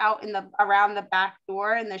fence out around the back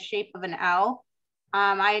door in the shape of an L.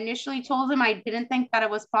 I initially told him I didn't think that it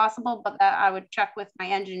was possible, but that I would check with my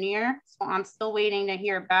engineer. So I'm still waiting to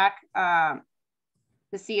hear back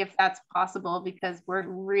to see if that's possible, because we're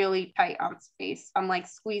really tight on space. I'm like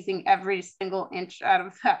squeezing every single inch out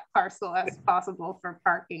of that parcel as possible for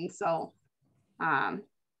parking. So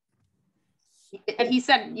he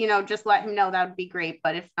said, you know, just let him know, that would be great.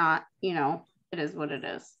 But if not, you know, it is what it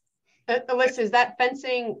is. Alyssa, is that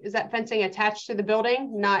fencing attached to the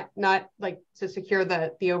building, not like to secure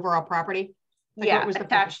the overall property? Like, yeah,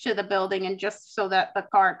 attached to the building, and just so that the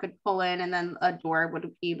car could pull in and then a door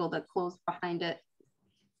would be able to close behind it.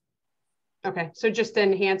 Okay, so just to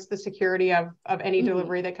enhance the security of any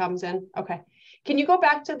delivery that comes in. Okay, can you go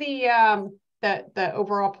back to the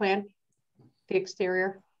overall plan, the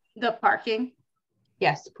exterior? The parking?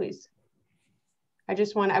 Yes, please.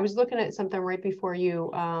 I was looking at something right before you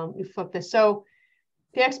flipped this. So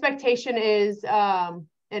the expectation is,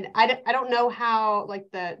 and I don't know how like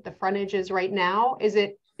the frontage is right now. Is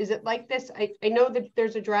it like this? I know that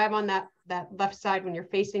there's a drive on that left side when you're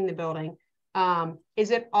facing the building.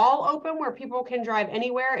 Is it all open where people can drive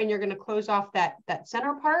anywhere, and you're going to close off that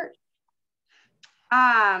center part?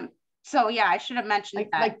 So yeah, I should have mentioned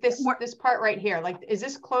that. Like this part right here. Like, is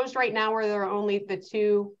this closed right now where there are only the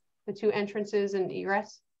two entrances and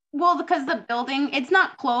egress? Well, because the building, it's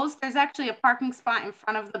not closed. There's actually a parking spot in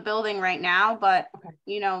front of the building right now, but okay,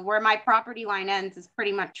 you know, where my property line ends is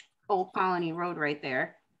pretty much Old Colony Road right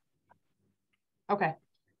there. Okay.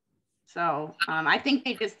 So I think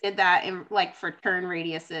they just did that in like for turn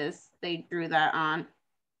radiuses. They drew that on.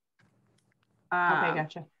 Okay,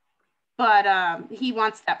 gotcha. But he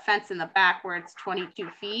wants that fence in the back where it's 22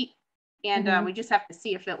 feet. And we just have to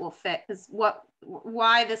see if it will fit, because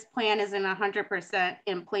why this plan isn't 100%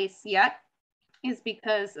 in place yet is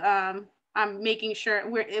because I'm making sure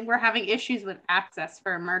we're having issues with access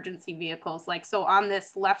for emergency vehicles. Like, so on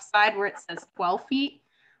this left side where it says 12 feet,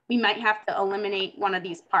 we might have to eliminate one of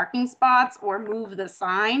these parking spots or move the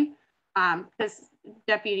sign, because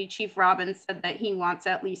Deputy Chief Robbins said that he wants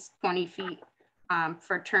at least 20 feet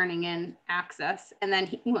for turning in access. And then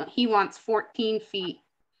he wants 14 feet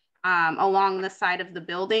along the side of the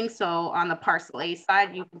building. So on the parcel A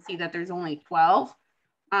side, you can see that there's only 12.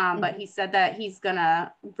 But he said that he's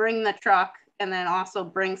gonna bring the truck and then also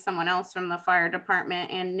bring someone else from the fire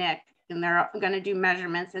department and Nick, and they're gonna do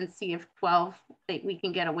measurements and see if 12, we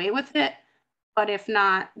can get away with it. But if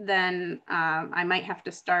not, then I might have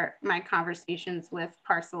to start my conversations with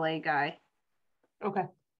parcel A guy. Okay.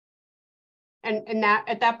 And that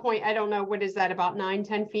at that point, I don't know, what is that, about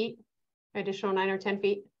 9-10 feet? Additional 9 or 10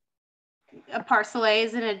 feet? A parcel A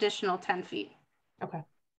is an additional 10 feet. Okay.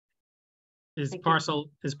 Is parcel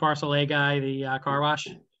A guy the car wash?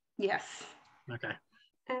 Yes. Okay.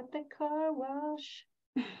 At the car wash.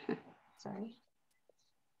 Sorry.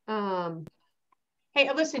 Hey,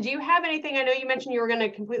 Alyssa, do you have anything? I know you mentioned you were going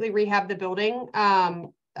to completely rehab the building.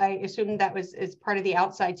 I assume that is part of the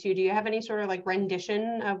outside too. Do you have any sort of like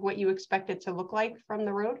rendition of what you expect it to look like from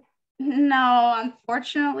the road? No,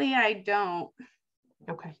 unfortunately, I don't.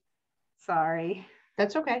 Okay. Sorry.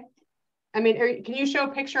 That's okay. I mean, can you show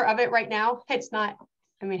a picture of it right now? It's not,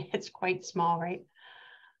 I mean, it's quite small, right?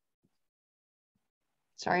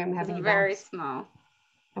 Sorry, I'm having it's very small.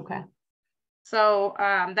 Okay. So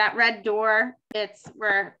that red door,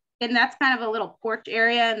 and that's kind of a little porch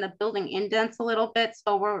area, and the building indents a little bit.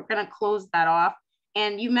 So we're going to close that off.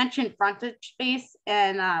 And you mentioned frontage space,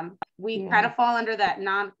 and we kind of fall under that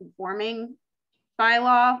non-conforming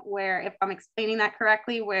bylaw, where, if I'm explaining that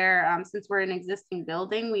correctly, where since we're an existing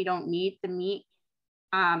building, we don't need to meet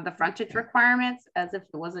the frontage requirements as if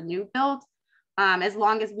it was a new build, as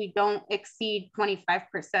long as we don't exceed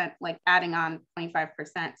 25%, like adding on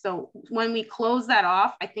 25%. So when we close that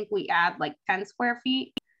off, I think we add like 10 square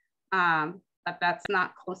feet, but that's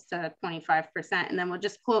not close to 25%. And then we'll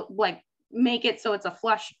just make it so it's a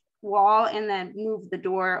flush wall, and then move the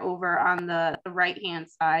door over on the right-hand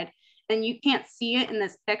side. And you can't see it in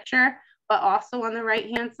this picture, but also on the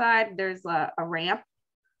right-hand side, there's a ramp.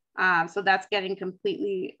 So that's getting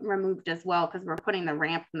completely removed as well, because we're putting the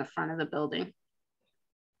ramp in the front of the building.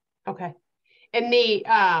 Okay. in the,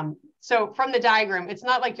 so from the diagram, it's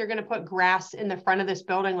not like you're gonna put grass in the front of this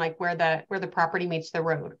building, like where the property meets the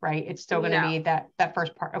road, right? It's still gonna be that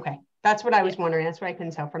first part. Okay, that's what I was wondering. That's what I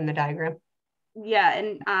couldn't tell from the diagram. Yeah,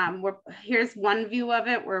 and here's one view of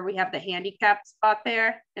it where we have the handicap spot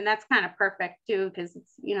there, and that's kind of perfect too, because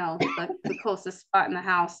it's, you know, the closest spot in the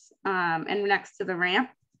house, and next to the ramp.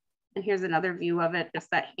 And here's another view of it, just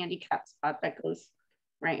that handicap spot that goes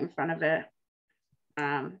right in front of it.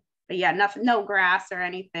 But yeah, nothing, no grass or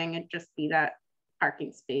anything. It'd just be that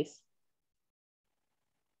parking space.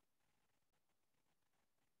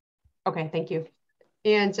 Okay, thank you.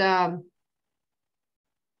 And I'm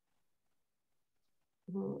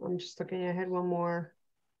just looking ahead one more.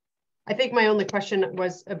 I think my only question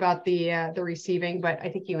was about the receiving, but I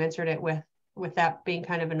think you answered it with that being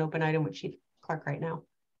kind of an open item with Chief Clark right now.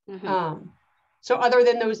 Mm-hmm. So other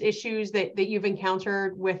than those issues that you've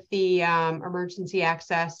encountered with the emergency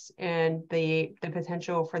access and the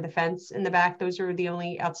potential for the fence in the back, those are the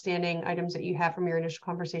only outstanding items that you have from your initial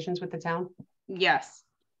conversations with the town? Yes.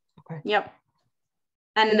 Okay. Yep.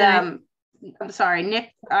 And I'm sorry,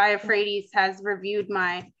 Nick Iafrades has reviewed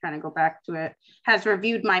trying to go back to it, has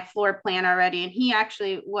reviewed my floor plan already. And he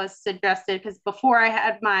actually was suggested, because before I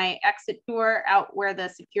had my exit door out where the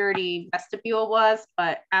security vestibule was,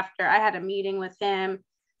 but after I had a meeting with him,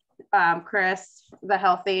 Chris, the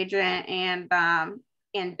health agent, and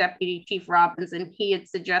Deputy Chief Robbins, and he had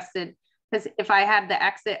suggested, because if I had the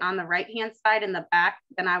exit on the right-hand side in the back,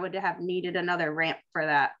 then I would have needed another ramp for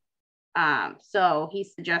that. So he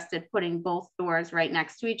suggested putting both doors right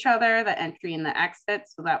next to each other, the entry and the exit,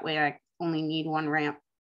 so that way I only need one ramp.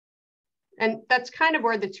 And that's kind of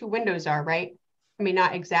where the two windows are, right? I mean,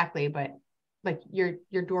 not exactly, but like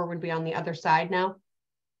your door would be on the other side now?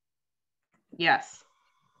 Yes.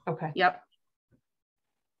 Okay. Yep.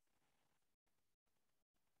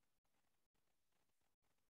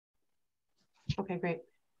 Okay, great.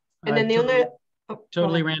 And then the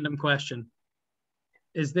totally random question.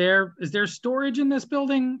 Is there storage in this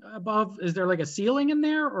building above? Is there like a ceiling in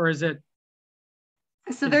there, or is it?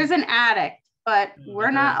 So there's an attic, but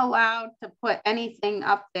we're not allowed to put anything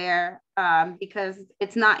up there because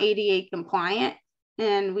it's not ADA compliant.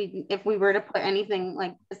 And if we were to put anything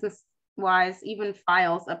like business wise, even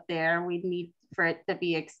files up there, we'd need for it to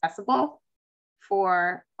be accessible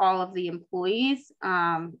for all of the employees.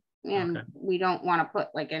 And we don't want to put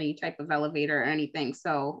like any type of elevator or anything.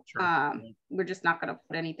 So we're just not going to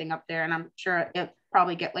put anything up there. And I'm sure it'll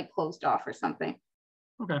probably get like closed off or something.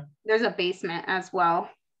 Okay. There's a basement as well,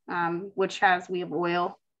 which we have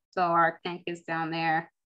oil. So our tank is down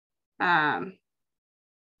there. But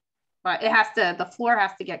the floor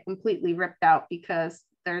has to get completely ripped out because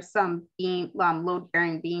there's some load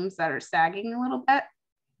bearing beams that are sagging a little bit.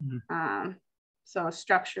 Mm-hmm. So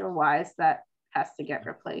structural wise, that has to get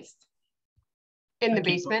replaced. In the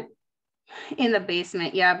basement? In the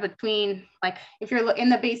basement, yeah. Between, like, if you're in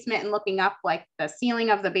the basement and looking up, like the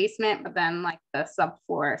ceiling of the basement, but then like the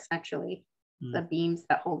subfloor, essentially, the beams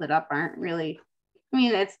that hold it up aren't really, I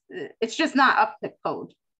mean, it's just not up to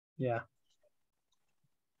code. Yeah.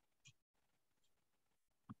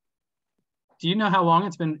 Do you know how long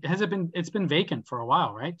it's been? It's been vacant for a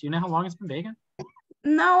while, right? Do you know how long it's been vacant?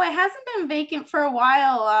 No, it hasn't been vacant for a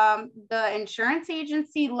while. The insurance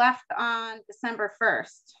agency left on December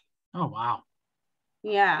 1st. Oh, wow.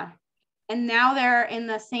 Yeah. And now they're in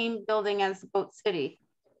the same building as Boat City.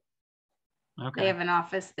 Okay. They have an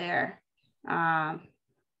office there. There's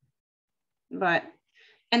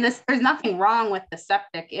nothing wrong with the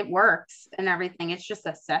septic. It works and everything. It's just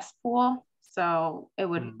a cesspool. So it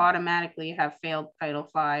would automatically have failed Title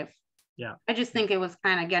V. Yeah. I just think it was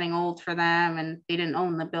kind of getting old for them and they didn't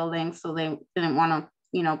own the building. So they didn't want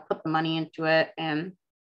to, put the money into it. And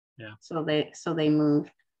so they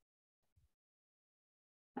moved.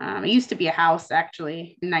 It used to be a house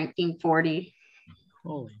actually in 1940.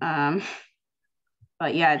 Holy.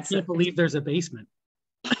 But yeah, I can't believe there's a basement.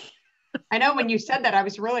 I know, when you said that, I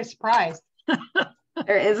was really surprised.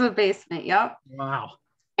 There is a basement. Yep. Wow.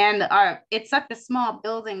 And it's such a small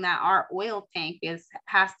building that our oil tank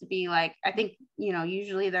has to be like, I think,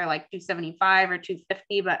 usually they're like 275 or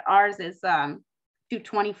 250, but ours is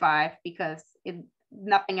 225 because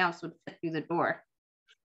nothing else would fit through the door.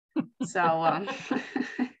 So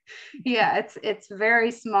yeah, it's very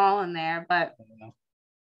small in there, but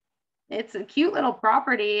it's a cute little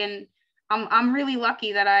property. And I'm really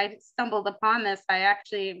lucky that I stumbled upon this. I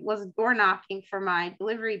actually was door knocking for my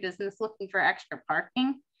delivery business looking for extra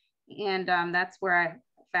parking. And that's where I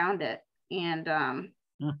found it. And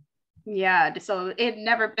yeah, so it had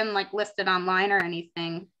never been like listed online or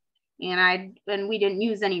anything. and we didn't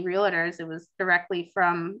use any realtors. It was directly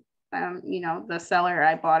from, you know, the seller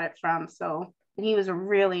I bought it from. So, and he was a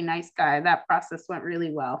really nice guy. That process went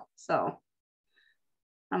really well. So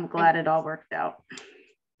I'm glad it all worked out.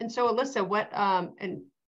 And so Alyssa, what, and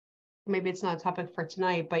maybe it's not a topic for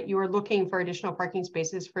tonight, but you were looking for additional parking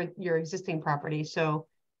spaces for your existing property. So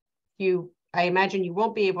I imagine you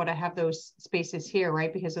won't be able to have those spaces here,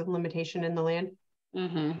 right? Because of the limitation in the land.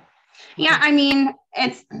 Mm-hmm. Yeah, I mean,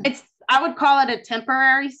 I would call it a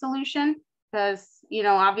temporary solution because, you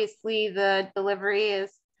know, obviously the delivery is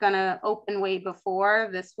gonna open way before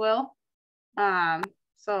this will.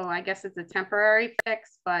 So I guess it's a temporary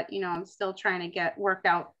fix, but, you know, I'm still trying to work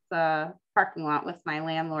out the parking lot with my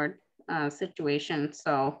landlord situation.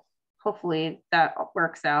 So hopefully that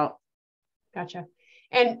works out. Gotcha.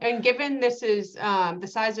 And given this is the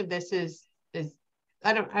size of this is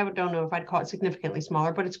I don't know if I'd call it significantly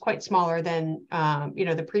smaller, but it's quite smaller than you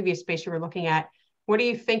know, the previous space you were looking at. What are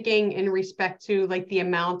you thinking in respect to like the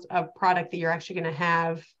amount of product that you're actually going to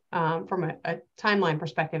have from a timeline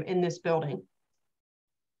perspective in this building?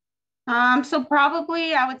 So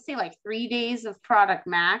probably I would say like 3 days of product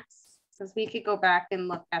max, because we could go back and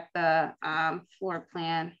look at the floor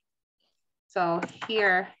plan. So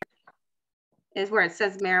here is where it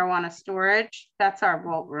says marijuana storage. That's our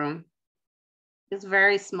vault room. It's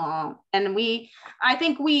very small. And I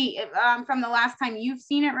think from the last time you've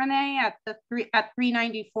seen it, Renee, at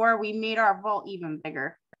 394, we made our vault even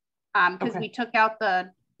bigger. Because we took out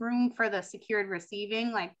the room for the secured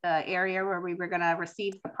receiving, like the area where we were going to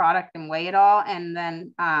receive the product and weigh it all. And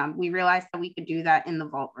then we realized that we could do that in the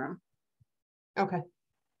vault room. Okay.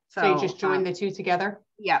 So you just joined the two together?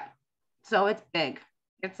 Yeah. So it's big.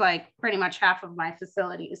 It's like pretty much half of my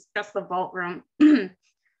facility is just the vault room.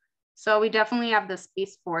 So we definitely have the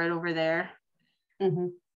space for it over there. Mm-hmm.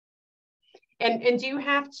 And do you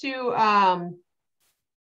have to,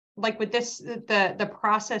 like with this, the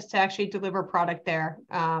process to actually deliver product there?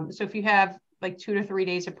 So if you have like 2 to 3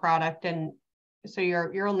 days of product, and so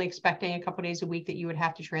you're only expecting a couple of days a week that you would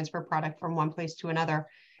have to transfer product from one place to another.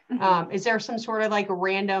 Mm-hmm. Is there some sort of like a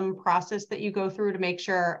random process that you go through to make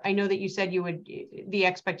sure? I know that you said the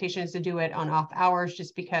expectation is to do it on off hours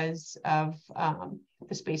just because of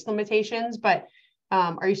the space limitations, but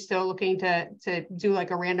are you still looking to do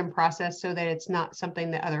like a random process so that it's not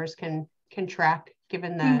something that others can track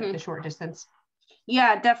given the short distance?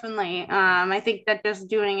 Yeah, definitely. I think that just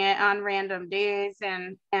doing it on random days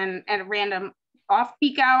and at random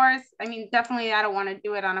off-peak hours. I mean, definitely I don't want to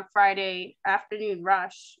do it on a Friday afternoon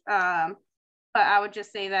rush. But I would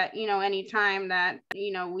just say that, you know, anytime that,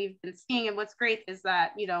 you know, we've been skiing, and what's great is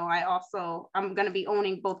that, you know, I'm going to be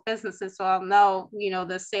owning both businesses. So I'll know, you know,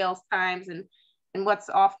 the sales times and what's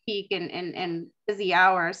off-peak and busy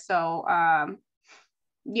hours. So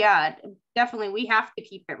yeah, definitely we have to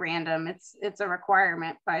keep it random. It's a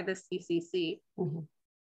requirement by the CCC. Mm-hmm.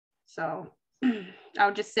 So I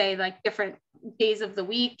would just say like different days of the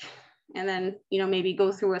week, and then, you know, maybe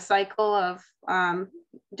go through a cycle of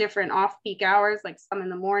different off-peak hours, like some in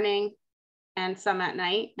the morning and some at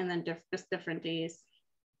night, and then just different days.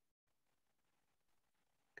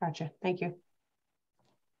 Gotcha. Thank you.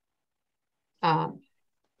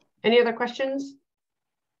 Any other questions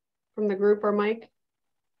from the group or Mike?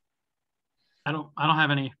 I don't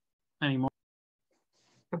have any more.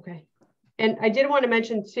 Okay. And I did want to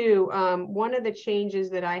mention too, one of the changes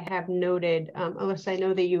that I have noted, Alyssa, I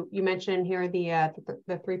know that you mentioned here the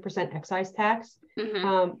 3% excise tax.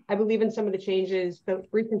 Mm-hmm. I believe in some of the changes, the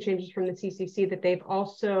recent changes from the CCC, that they've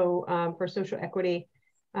also, for social equity,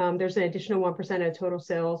 there's an additional 1% of total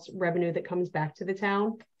sales revenue that comes back to the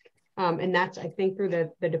town. And that's, I think, through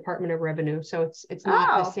the Department of Revenue. So it's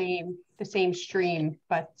not the same stream,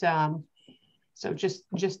 but so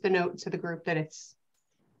just the note to the group that it's,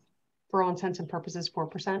 for all intents and purposes,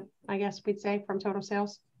 4%, I guess we'd say, from total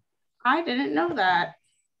sales. I didn't know that.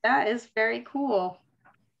 That is very cool.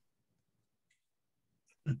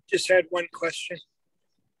 Just had one question.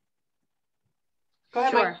 Go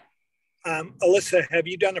ahead, sure. Mike. Alyssa, have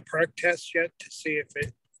you done a perk test yet to see if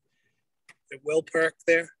it will perk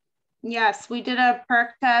there? Yes, we did a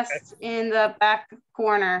perk test in the back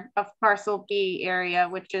corner of Parcel B area,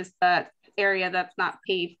 which is the area that's not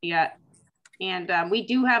paved yet. And we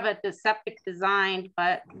do have a septic designed,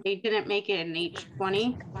 but they didn't make it an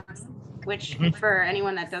H20, which for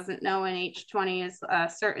anyone that doesn't know, an H20 is a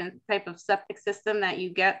certain type of septic system that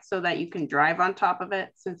you get so that you can drive on top of it.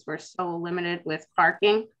 Since we're so limited with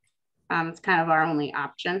parking, it's kind of our only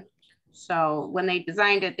option. So when they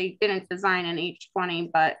designed it, they didn't design an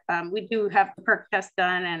H20, but we do have the perk test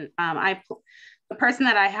done. And the person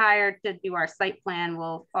that I hired to do our site plan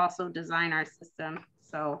will also design our system.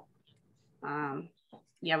 So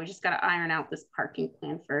yeah, we just got to iron out this parking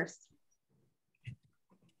plan first.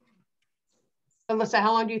 Alyssa,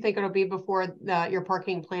 how long do you think it'll be before your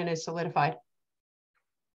parking plan is solidified?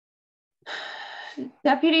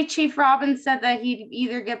 Deputy Chief Robbins said that he'd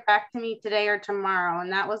either get back to me today or tomorrow,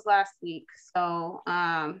 and that was last week. So,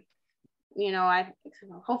 you know,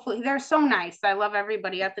 hopefully they're so nice. I love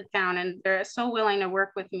everybody at the town, and they're so willing to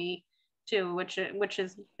work with me too, which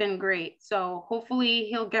has been great. So hopefully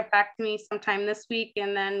he'll get back to me sometime this week,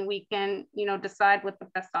 and then we can, you know, decide what the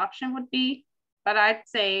best option would be. But I'd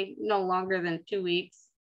say no longer than 2 weeks.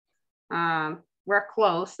 We're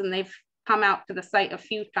close, and they've come out to the site a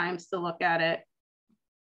few times to look at it.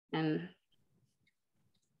 And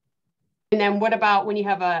then what about when you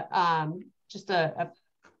have a just a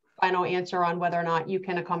final answer on whether or not you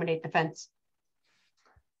can accommodate the fence?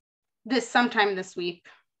 Sometime this week,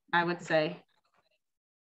 I would say.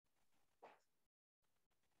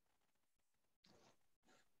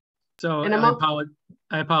 So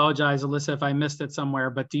I apologize, Alyssa, if I missed it somewhere,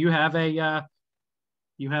 but do you have a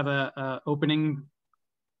opening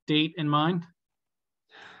date in mind?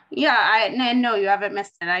 Yeah, no, you haven't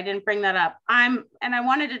missed it. I didn't bring that up. And I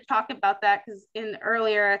wanted to talk about that because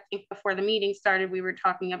earlier, I think before the meeting started, we were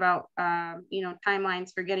talking about, you know,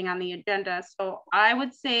 timelines for getting on the agenda. So I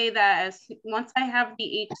would say that once I have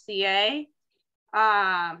the HCA,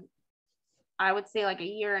 I would say like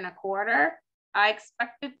 1.25 years. I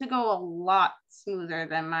expect it to go a lot smoother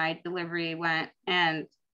than my delivery went. And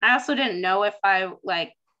I also didn't know if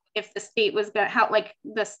if the state was going to help, like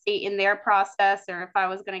the state in their process, or if I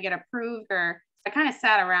was going to get approved, or I kind of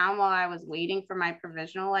sat around while I was waiting for my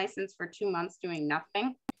provisional license for 2 months doing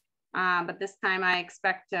nothing. But this time I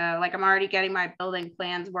expect to, like, I'm already getting my building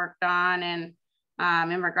plans worked on, and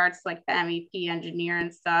in regards to like the MEP engineer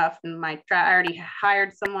and stuff, and I already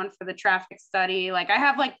hired someone for the traffic study. Like I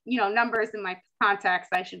have, like, you know, numbers in my contacts,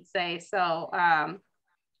 I should say. So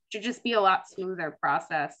should just be a lot smoother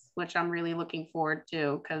process, which I'm really looking forward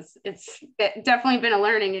to, because it's definitely been a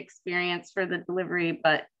learning experience for the delivery.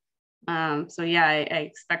 But so yeah, I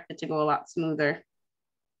expect it to go a lot smoother.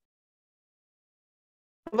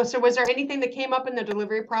 Alyssa, was there anything that came up in the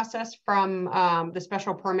delivery process from the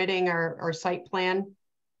special permitting or site plan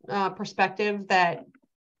perspective that,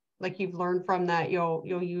 like, you've learned from that you'll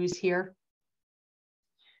use here?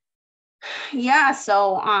 Yeah,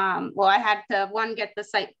 so well, I had to get the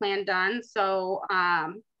site plan done. So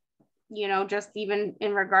you know, just even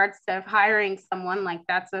in regards to hiring someone, like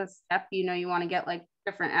that's a step, you know, you want to get like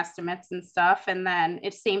different estimates and stuff. And then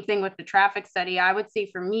it's same thing with the traffic study. I would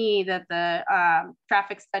say for me that the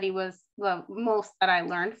traffic study was the most that I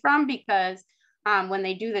learned from, because when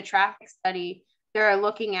they do the traffic study, they're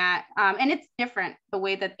looking at, and it's different the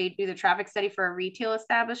way that they do the traffic study for a retail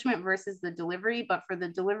establishment versus the delivery. But for the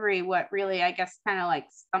delivery, what really, I guess, kind of like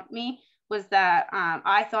stumped me was that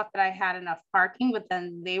I thought that I had enough parking, but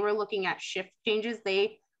then they were looking at shift changes.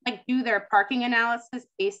 They like do their parking analysis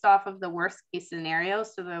based off of the worst case scenario.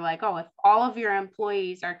 So they're like, oh, if all of your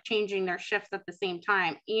employees are changing their shifts at the same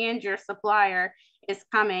time and your supplier is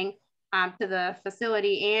coming to the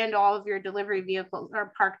facility and all of your delivery vehicles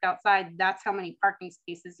are parked outside, that's how many parking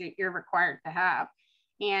spaces you're required to have.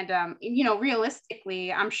 And, you know,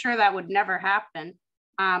 realistically, I'm sure that would never happen.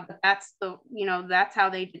 But that's that's how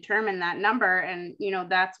they determine that number. And, you know,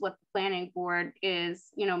 that's what the planning board is,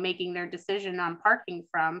 you know, making their decision on parking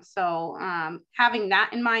from. So having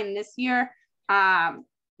that in mind this year,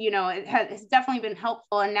 you know, it has definitely been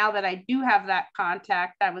helpful. And now that I do have that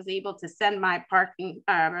contact, I was able to send my parking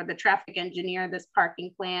or the traffic engineer this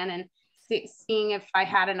parking plan and seeing if I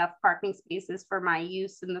had enough parking spaces for my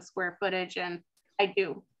use in the square footage. And I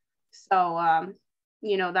do. So,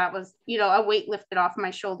 you know, that was, you know, a weight lifted off my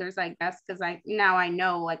shoulders, I guess, because now I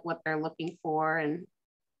know like what they're looking for. And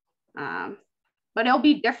but it'll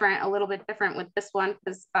be different, a little bit different with this one,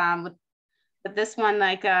 because with this one,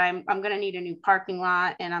 like I'm gonna need a new parking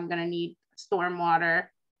lot, and I'm gonna need stormwater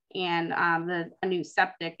and a new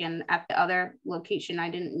septic. And at the other location, I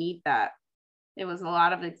didn't need that. It was a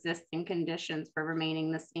lot of existing conditions for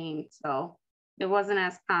remaining the same, so it wasn't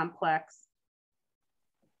as complex.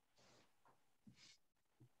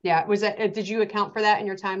 Yeah, was it? Did you account for that in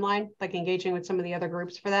your timeline, like engaging with some of the other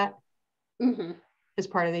groups for that as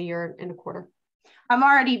part of the 1.25 years? I'm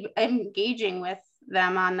already engaging with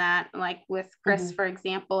them on that, like with Chris, for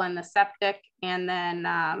example, and the septic, and then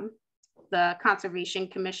the Conservation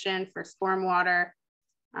Commission for stormwater.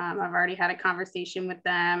 I've already had a conversation with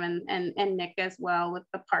them, and Nick as well with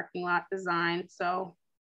the parking lot design. So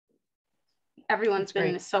everyone's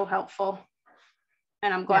been so helpful.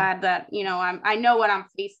 And I'm glad that, you know, I know what I'm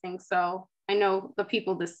facing. So I know the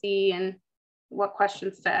people to see and what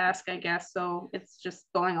questions to ask, I guess. So it's just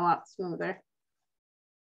going a lot smoother.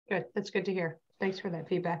 Good. That's good to hear. Thanks for that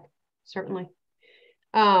feedback. Certainly.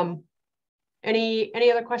 Any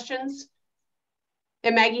other questions?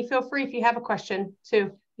 And Maggie, feel free if you have a question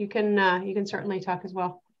too. You can certainly talk as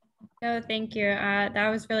well. No, thank you. That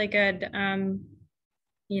was really good.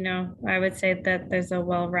 You know, I would say that there's a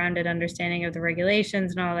well-rounded understanding of the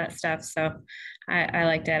regulations and all that stuff. So I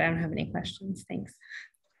liked it. I don't have any questions. Thanks.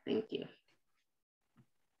 Thank you.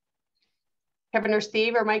 Kevin or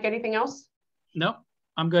Steve or Mike, anything else? No,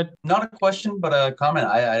 I'm good. Not a question, but a comment.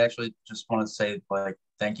 I actually just want to say, like,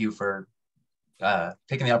 thank you for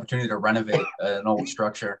taking the opportunity to renovate an old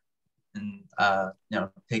structure and you know,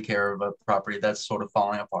 take care of a property that's sort of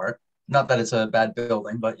falling apart. Not that it's a bad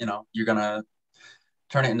building, but you know, you're gonna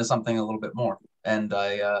turn it into something a little bit more. And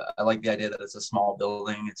I like the idea that it's a small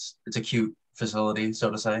building. It's a cute facility, so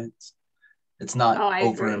to say. It's not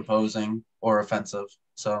overimposing or offensive.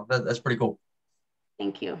 So that's pretty cool.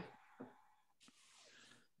 Thank you.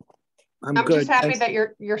 I'm just happy that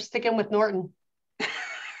you're sticking with Norton.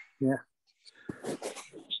 Yeah.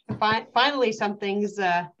 Finally, something's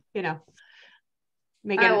you know.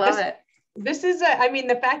 I love it. This is I mean,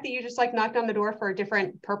 the fact that you just like knocked on the door for a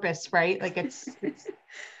different purpose, right? Like it's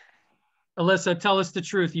Alyssa, tell us the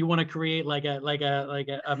truth. You want to create like a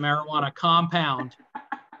marijuana compound.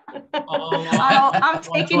 I'm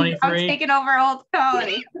taking over Old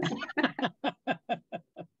Colony.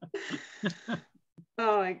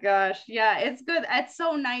 Oh my gosh. Yeah, it's good. It's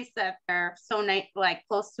so nice that they're so nice, like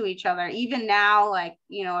close to each other. Even now, like,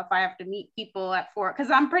 you know, if I have to meet people at 4, because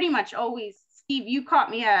I'm pretty much always, Steve, you caught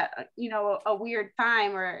me at, you know, a weird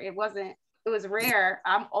time where it was rare.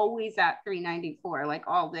 I'm always at 394, like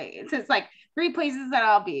all day. It's just like 3 places that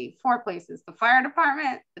I'll be, 4 places, the fire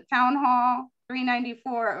department, the town hall,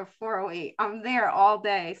 394 or 408. I'm there all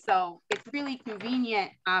day. So it's really convenient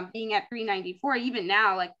being at 394. Even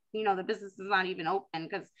now, like, you know, the business is not even open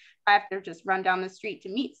because I have to just run down the street to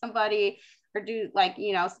meet somebody or do like,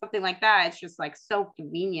 you know, something like that. It's just like so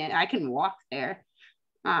convenient. I can walk there.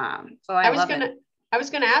 So I was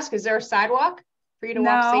gonna ask, is there a sidewalk for you to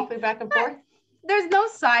walk safely back and forth? There's no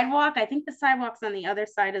sidewalk. I think the sidewalk's on the other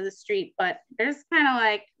side of the street, but there's kind of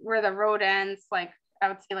like where the road ends, like I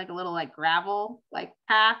would say like a little like gravel like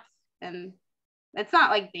path, and it's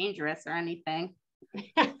not like dangerous or anything.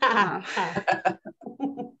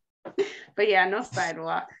 But yeah, no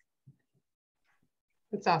sidewalk.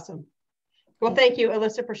 That's awesome. Well, thank you,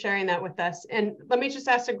 Alyssa, for sharing that with us. And let me just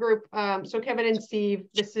ask the group. So Kevin and Steve,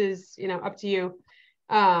 this is, you know, up to you.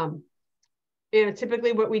 You know,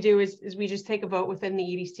 typically what we do is we just take a vote within the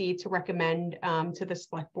EDC to recommend to the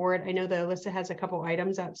select board. I know that Alyssa has a couple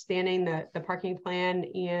items outstanding, the parking plan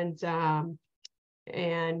and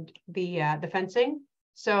the fencing.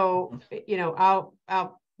 So, you know,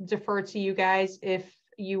 I'll defer to you guys if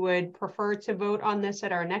you would prefer to vote on this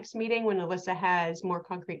at our next meeting when Alyssa has more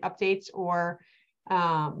concrete updates, or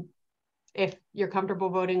if you're comfortable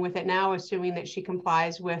voting with it now, assuming that she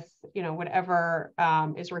complies with, you know, whatever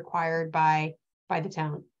is required by the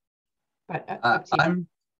town. But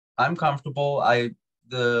I'm comfortable.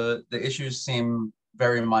 The issues seem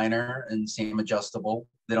very minor and seem adjustable.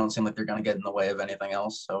 They don't seem like they're going to get in the way of anything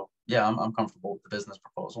else. So yeah, I'm comfortable with the business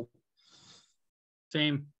proposal.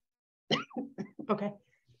 Same. Okay.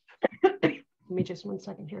 Give me just 1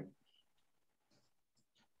 second here.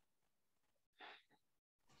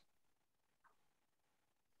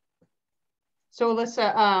 So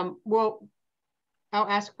Alyssa, I'll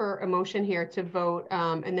ask for a motion here to vote.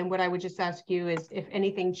 And then what I would just ask you is if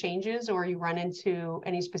anything changes or you run into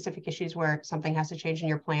any specific issues where something has to change in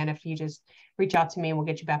your plan, if you just reach out to me and we'll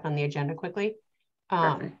get you back on the agenda quickly.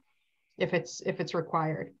 If it's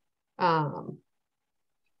required.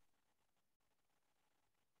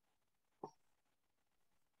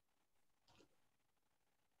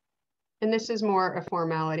 And this is more a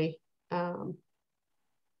formality. Are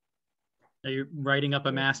you writing up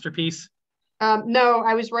a masterpiece? No,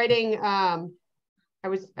 I was writing. I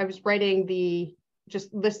was writing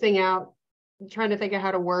just listing out, trying to think of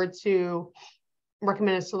how to word to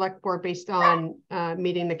recommend a select board based on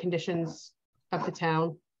meeting the conditions of the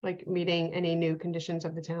town, like meeting any new conditions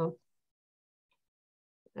of the town.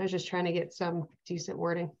 I was just trying to get some decent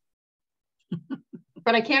wording,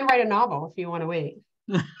 but I can write a novel if you want to wait.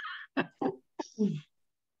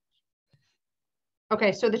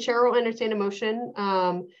 Okay, so the chair will entertain a motion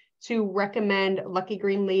to recommend Lucky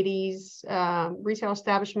Green Ladies retail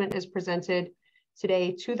establishment as presented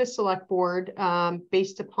today to the select board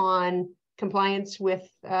based upon compliance with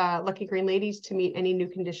Lucky Green Ladies to meet any new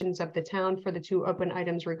conditions of the town for the 2 open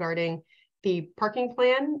items regarding the parking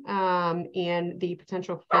plan and the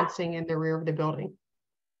potential fencing in the rear of the building.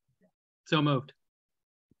 So moved.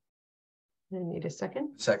 I need a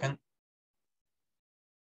second. Second.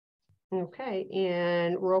 Okay,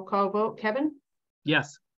 and roll call vote, Kevin,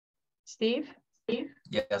 Yes. Steve,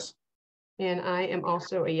 Yes. and I am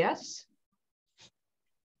also a yes.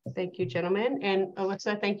 Thank you, gentlemen. And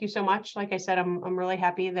Alyssa, thank you so much. Like I said, I'm really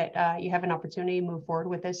happy that you have an opportunity to move forward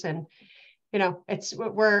with this. And, you know,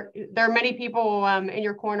 there are many people in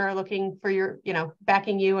your corner looking for your, you know,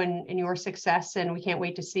 backing you and your success. And we can't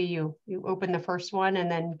wait to see you open the first one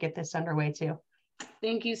and then get this underway too.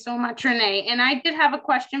 Thank you so much, Renee. And I did have a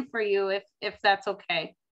question for you, if that's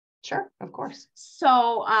okay. Sure, of course.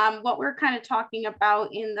 So what we're kind of talking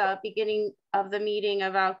about in the beginning of the meeting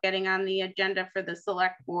about getting on the agenda for the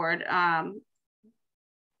select board,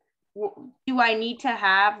 do I need to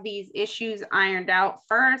have these issues ironed out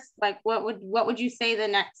first? Like what would you say the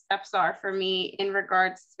next steps are for me in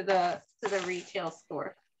regards to the retail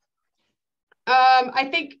store? I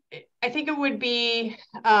think it would be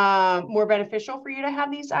more beneficial for you to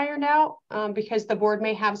have these ironed out because the board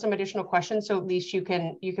may have some additional questions. So at least you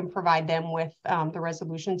can provide them with the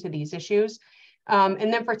resolution to these issues.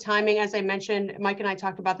 And then for timing, as I mentioned, Mike and I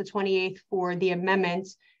talked about the 28th for the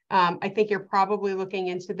amendments. I think you're probably looking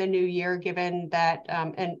into the new year, given that,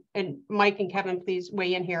 and Mike and Kevin, please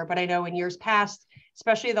weigh in here. But I know in years past,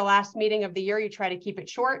 especially the last meeting of the year, you try to keep it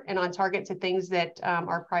short and on target to things that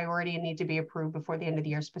are priority and need to be approved before the end of the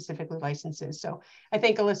year, specifically licenses. So I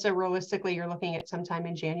think, Alyssa, realistically, you're looking at sometime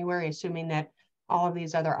in January, assuming that all of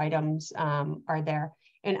these other items are there.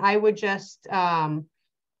 And I would just,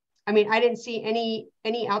 I mean, I didn't see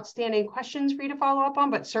any outstanding questions for you to follow up on,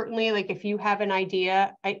 but certainly, like, if you have an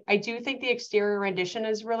idea, I do think the exterior rendition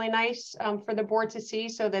is really nice for the board to see,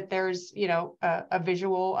 so that there's, you know, a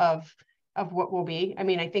visual of what will be. I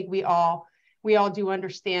mean, I think we all do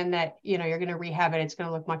understand that, you know, you're going to rehab it. It's going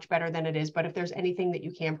to look much better than it is. But if there's anything that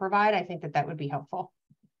you can provide, I think that would be helpful.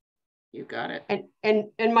 You got it.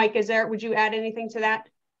 And Mike, would you add anything to that?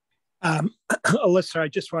 Alyssa, I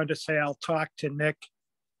just wanted to say I'll talk to Nick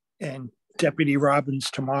and Deputy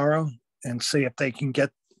Robbins tomorrow and see if they can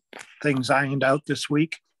get things ironed out this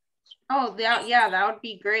week. Oh, yeah, that would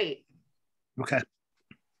be great. Okay.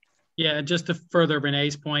 Yeah, just to further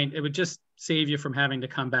Renee's point, it would just save you from having to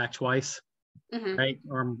come back twice, right?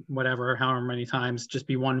 Or whatever, however many times, just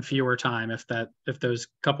be one fewer time if those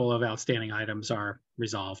couple of outstanding items are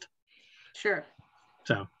resolved. Sure.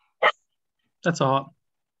 So that's all.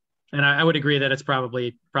 And I would agree that it's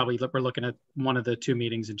probably we're looking at one of the 2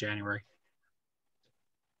 meetings in January.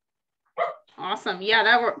 Awesome.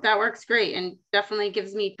 Yeah, that works great, and definitely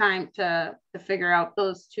gives me time to figure out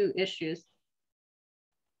those 2 issues.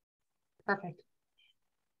 Perfect.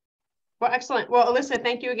 Well, excellent. Well, Alyssa,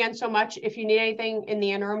 thank you again so much. If you need anything in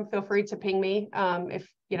the interim, feel free to ping me.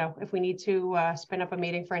 If we need to spin up a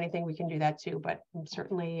meeting for anything, we can do that too. But I'm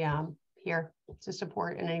certainly here to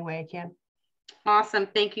support in any way I can. Awesome.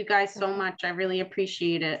 Thank you guys so much. I really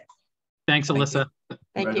appreciate it. Thanks, Alyssa.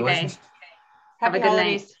 Thank you. Okay. Happy Have a good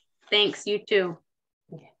holidays. night. Thanks. You too.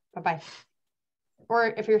 Okay. Bye-bye. Or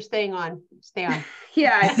if you're staying on, stay on.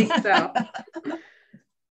 Yeah, I think so.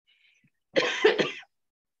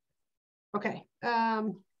 Okay.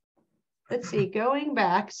 Let's see, going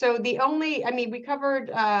back. So we covered,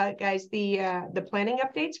 guys, the planning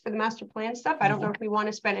updates for the master plan stuff. I don't know if we want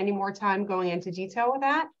to spend any more time going into detail with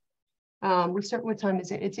that. What time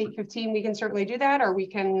is it? It's 8:15. We can certainly do that, or we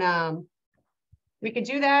can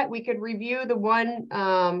do that. We could review the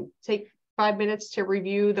one, take 5 minutes to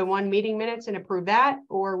review the 1 meeting minutes and approve that,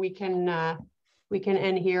 or we can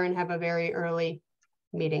end here and have a very early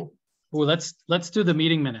meeting. Well, let's do the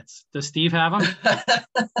meeting minutes. Does Steve have them?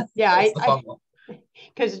 Yeah,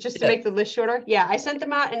 because just to make the list shorter. Yeah, I sent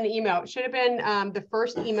them out in the email. It should have been the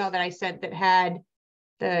first email that I sent that had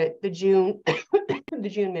the June the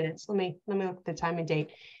June minutes. Let me look at the time and date.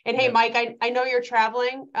 And hey, Mike, I know you're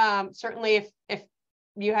traveling. Certainly if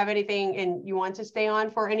you have anything and you want to stay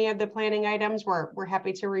on for any of the planning items, we're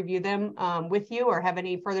happy to review them with you or have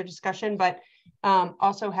any further discussion, but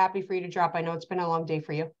also happy for you to drop. I know it's been a long day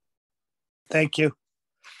for you. Thank you.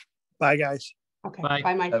 Bye, guys. Okay. Bye.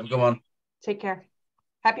 Bye, Mike. Have a good one. Take care.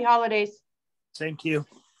 Happy holidays. Same to you.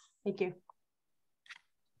 Thank you.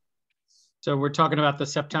 So we're talking about the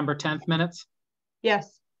September 10th minutes.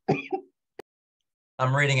 Yes.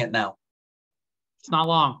 I'm reading it now. It's not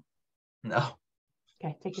long. No.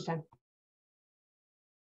 Okay, take your time.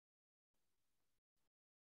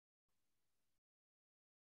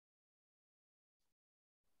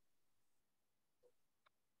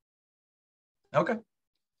 Okay,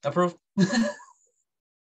 approved.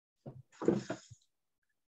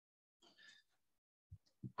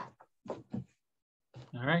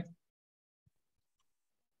 All right.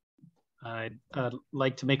 I'd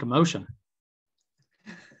like to make a motion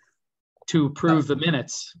to approve the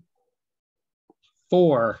minutes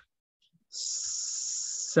for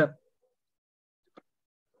is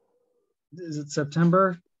it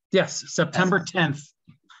September? Yes, September 10th,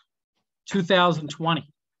 2020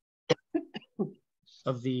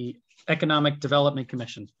 of the Economic Development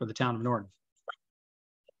Commission for the town of Norton.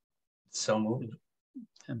 So moved.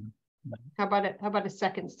 And How about a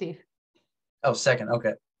second, Steve? Oh, second.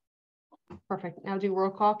 Okay. Perfect. Now do roll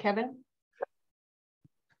call, Kevin?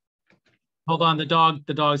 hold on, the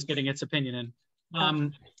dog's getting its opinion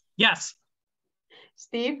in. Yes.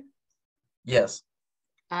 Steve? Yes.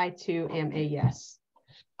 I too am a yes.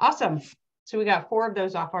 Awesome. So we got 4 of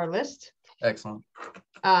those off our list. Excellent.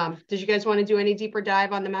 Did you guys want to do any deeper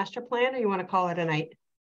dive on the master plan, or you want to call it a night?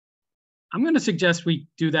 I'm going to suggest we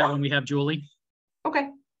do that when we have Julie. Okay.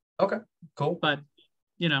 Okay, cool. But,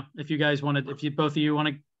 you know, if you guys want to, if you both of you want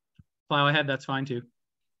to plow ahead, that's fine too.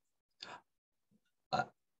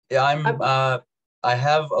 Yeah, I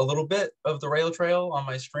have a little bit of the rail trail on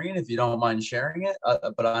my screen if you don't mind sharing it,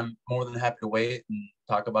 but I'm more than happy to wait and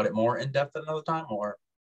talk about it more in depth another time or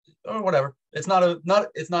whatever. It's not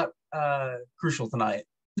crucial tonight,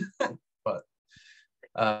 but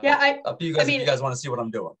yeah, up to you guys. I mean, if you guys want to see what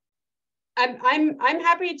I'm doing. I'm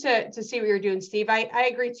happy to see what you're doing, Steve. I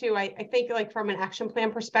agree too. I think like from an action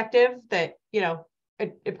plan perspective that, you know,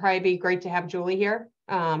 it'd probably be great to have Julie here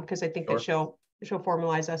because I think Sure. that she'll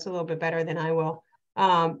formalize us a little bit better than I will.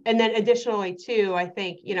 And then additionally too, I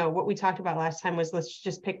think, you know, what we talked about last time was let's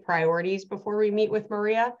just pick priorities before we meet with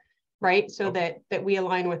Maria, right? So Okay. that we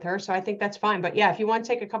align with her. So I think that's fine. But yeah, if you want to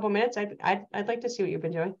take a couple minutes, I'd like to see what you've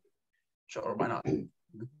been doing. Sure, why not?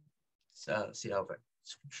 See how I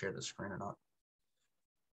share the screen or not.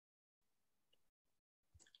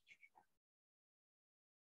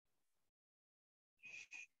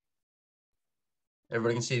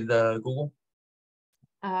 Everybody can see the Google?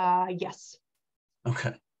 Yes.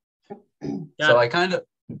 Okay. Got So it. I kind of,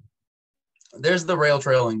 there's the rail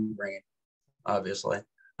trail in green, obviously.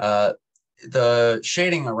 The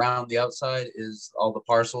shading around the outside is all the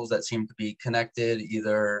parcels that seem to be connected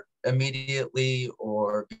either immediately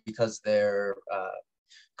or because they're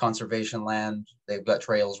conservation land, they've got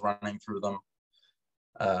trails running through them.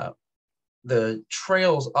 The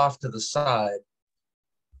trails off to the side,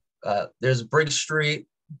 there's Briggs Street,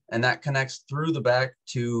 and that connects through the back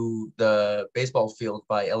to the baseball field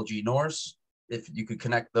by LG Norse. If you could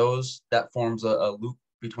connect those, that forms a loop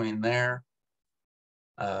between there.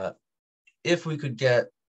 If we could get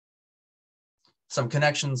some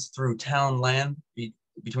connections through town land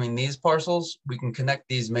between these parcels, we can connect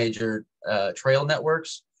these major trail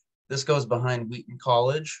networks. This goes behind Wheaton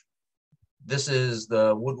College. This is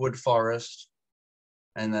the Woodwood Forest.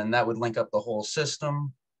 And then that would link up the whole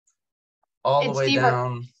system all And the way Steve,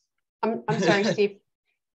 down. I'm sorry, Steve.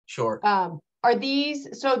 Sure. Are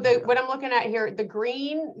these, so what I'm looking at here, the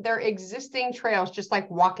green, they're existing trails, just like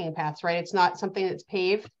walking paths, right? It's not something that's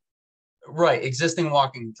paved. Right, existing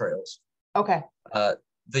walking trails. Okay,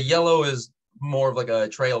 The yellow is more of like a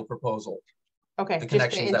trail proposal. okay. The Just to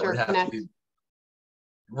connections that would have to interconnect. be.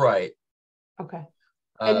 Right. Okay.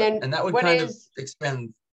 And then and that would what kind of is,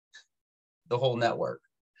 expand the whole network.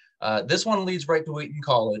 This one leads right to Wheaton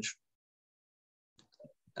College.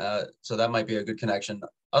 So that might be a good connection.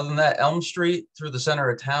 Other than that, Elm Street through the center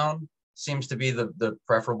of town seems to be the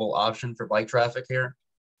preferable option for bike traffic here.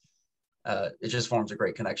 It just forms a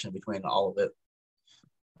great connection between all of it.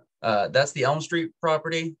 That's the Elm Street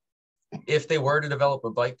property. If they were to develop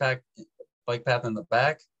a bike path in the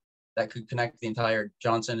back, that could connect the entire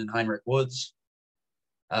Johnson and Heinrich Woods.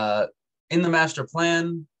 In the master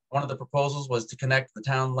plan, one of the proposals was to connect the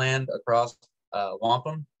town land across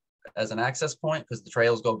Wampum as an access point because the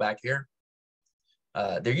trails go back here.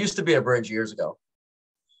 There used to be a bridge years ago,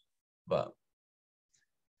 but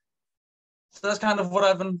so that's kind of what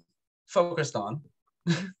I've been focused on.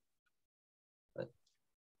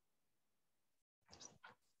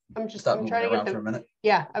 I'm Stop moving trying to around get for a minute.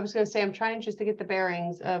 yeah, I was gonna say, I'm trying just to get the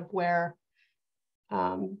bearings of where,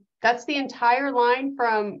 that's the entire line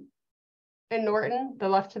from in Norton, the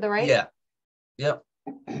left to the right? Yeah. Yep.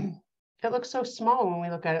 It looks so small when we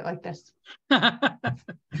look at it like this.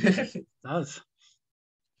 It does.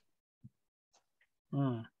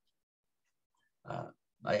 I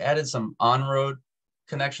added some on-road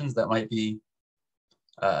connections that might be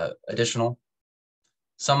additional.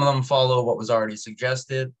 Some of them follow what was already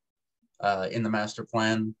suggested in the master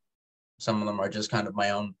plan. Some of them are just kind of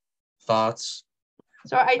my own thoughts.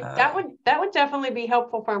 So that would definitely be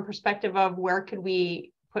helpful from perspective of where could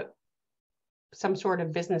we put some sort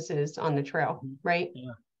of businesses on the trail, right?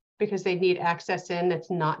 Yeah. Because they need access in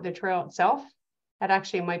that's not the trail itself. That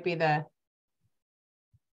actually might be a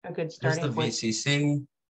good Here's starting the point. VCC.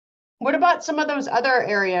 What about some of those other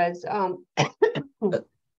areas?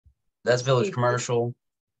 That's village commercial,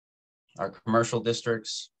 our commercial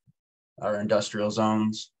districts, our industrial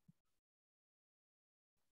zones.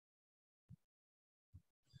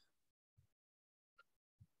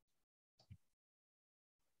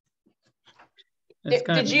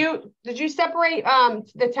 Did you separate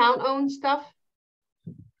the town owned stuff?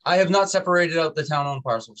 I have not separated out the town owned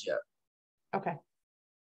parcels yet. Okay.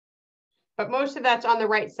 But most of that's on the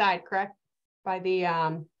right side, correct? By the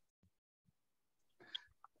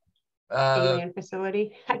alien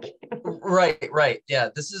facility. Right. Yeah.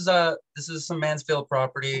 This is some Mansfield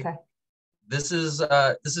property. Okay. This is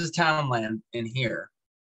town land in here.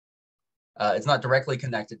 It's not directly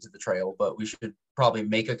connected to the trail, but we should probably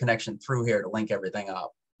make a connection through here to link everything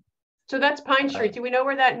up. So that's Pine Street. Do we know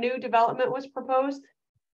where that new development was proposed?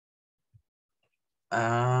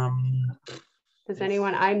 Does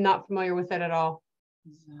anyone? I'm not familiar with it at all.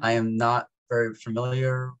 I am not very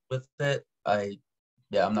familiar with it. I'm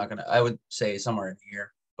not gonna, I would say somewhere in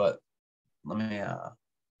here, but let me, are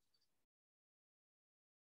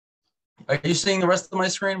you seeing the rest of my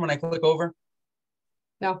screen when I click over?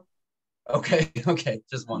 No. Okay,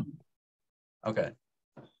 just one. Okay.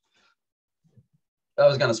 I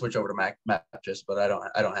was gonna switch over to map just, but I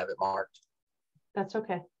don't have it marked. That's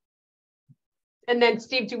okay. And then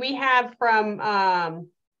Steve, do we have from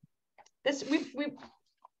this?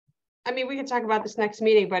 I mean, we could talk about this next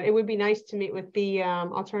meeting, but it would be nice to meet with the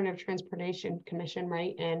Alternative Transportation Commission,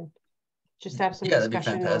 right? And just have some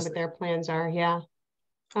discussion on what their plans are. Yeah.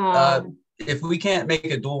 If we can't make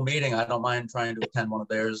a dual meeting, I don't mind trying to attend one of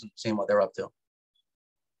theirs and seeing what they're up to.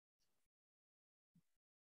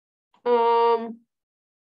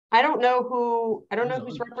 I don't know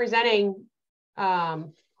who's representing,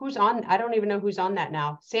 who's on, I don't even know who's on that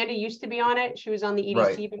now. Sandy used to be on it. She was on the EDC,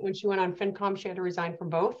 right. But when she went on FinCom, she had to resign from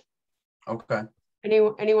both. Okay.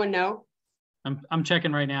 Anyone know? I'm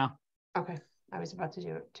checking right now. Okay. I was about to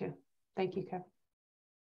do it too. Thank you, Kev.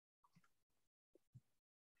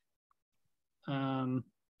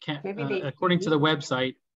 According to the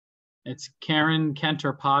website, it's Karen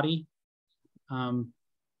Kenter-Potty,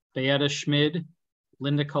 Beata Schmid,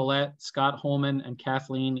 Linda Collette, Scott Holman, and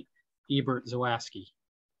Kathleen Ebert-Zawaski.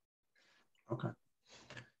 Okay.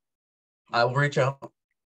 I will reach out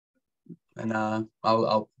and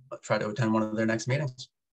I'll try to attend one of their next meetings.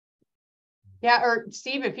 Yeah, or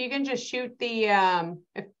Steve, if you can just shoot the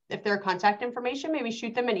if their contact information, maybe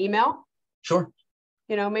shoot them an email. Sure.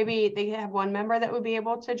 You know, maybe they have one member that would be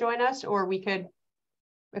able to join us, or we could,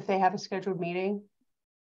 if they have a scheduled meeting,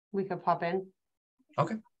 we could pop in.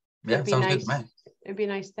 Okay. Yeah, sounds good to me. It'd be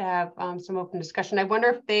nice to have some open discussion. I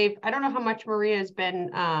wonder if I don't know how much Maria has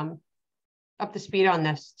been up to speed on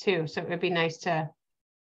this too. So it'd be nice to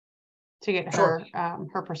get her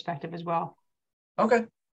her perspective as well. Okay.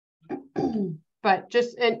 But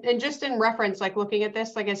just just in reference, like looking at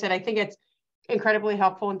this, like I said, I think it's incredibly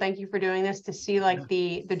helpful, and thank you for doing this, to see like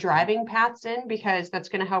the driving paths in, because that's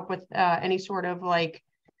going to help with any sort of like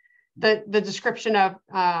the description of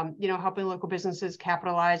you know, helping local businesses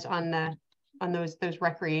capitalize on those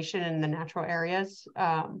recreation and the natural areas.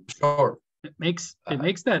 Sure. It makes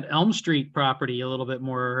that Elm Street property a little bit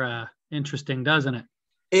more interesting, doesn't it?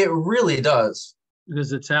 It really does,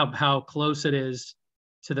 because it's how close it is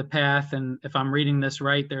to the path, and if I'm reading this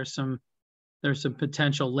right, there's some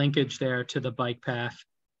potential linkage there to the bike path,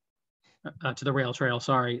 to the rail trail.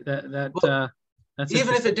 Sorry, that's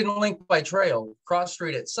even if it didn't link by trail, Cross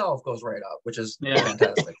Street itself goes right up, which is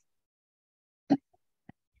fantastic.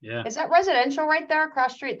 Yeah. Is that residential right there,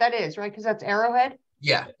 Cross Street? That is, right? Because that's Arrowhead.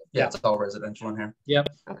 Yeah, it's all residential in here. Yep.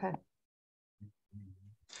 Okay.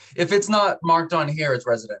 If it's not marked on here, it's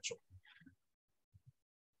residential.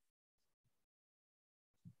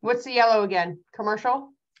 What's the yellow again? Commercial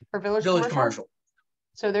or village commercial?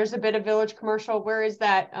 So there's a bit of village commercial. Where is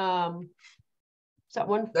that? Is that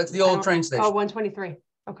one? That's the old train station. Oh, 123.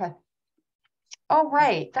 Okay. Oh,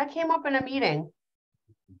 right. That came up in a meeting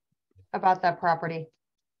about that property.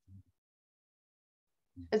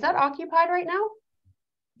 Is that occupied right now?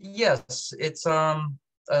 Yes, it's a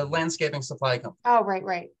landscaping supply company. Oh,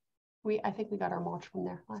 right. I think we got our mulch from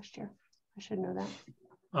there last year. I should know that.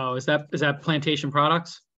 Oh, is that Plantation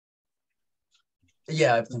Products?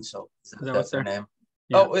 Yeah, I think so. That's their name.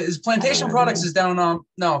 Yeah. Oh, is Plantation Products is down on,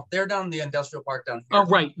 no, they're down in the industrial park down here. Oh,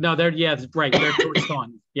 right. No, they're, yeah, right. They're towards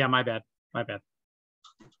Taunton. Yeah, my bad. My bad.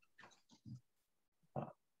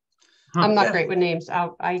 I'm not Yeah. great with names.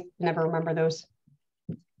 I never remember those.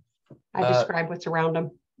 I describe what's around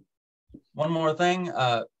them. One more thing,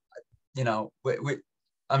 you know,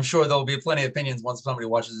 I'm sure there'll be plenty of opinions once somebody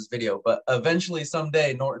watches this video, but eventually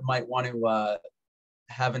someday Norton might want to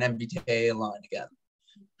have an MBTA line again.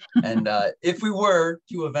 And if we were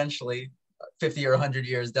to eventually, 50 or 100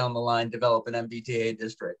 years down the line, develop an MBTA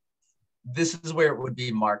district, this is where it would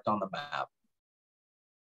be marked on the map.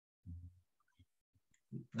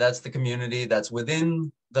 That's the community that's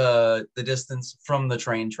within the distance from the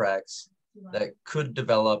train tracks that could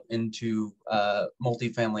develop into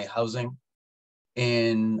multifamily housing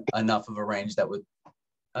in enough of a range that would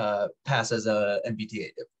pass as a MBTA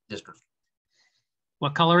district.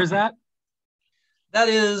 What color is that? That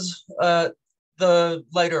is the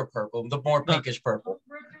lighter purple, the more pinkish purple.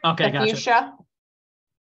 Okay, The gotcha. fuchsia.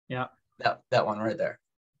 Yeah. That one right there.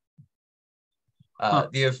 Huh.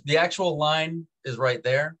 The actual line is right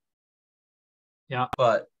there. Yeah.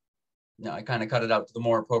 But no, I kind of cut it out to the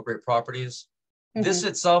more appropriate properties. Mhm. This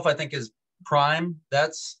itself, I think, is prime.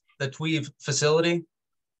 That's the Tweed facility.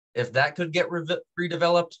 If that could get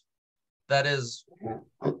redeveloped, that is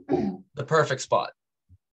the perfect spot.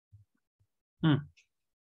 Hmm.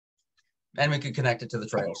 And we could connect it to the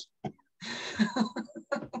trails.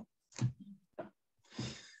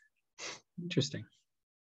 Interesting.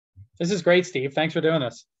 This is great, Steve. Thanks for doing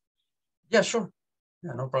this. Yeah, sure.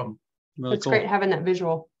 Yeah, no problem. Really It's cool. great having that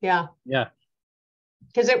visual. Yeah. Yeah.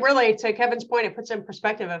 Because it really, to Kevin's point, it puts in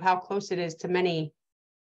perspective of how close it is to many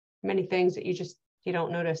things that you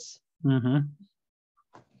don't notice. Mm-hmm.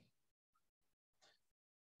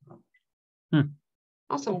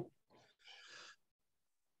 Awesome.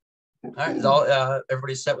 All right, is all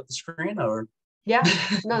everybody set with the screen, or? Yeah,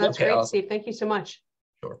 no, that's Okay, great, awesome. Steve. Thank you so much.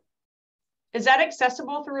 Sure. Is that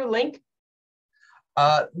accessible through a link?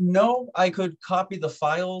 No, I could copy the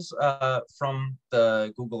files from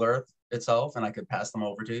the Google Earth itself, and I could pass them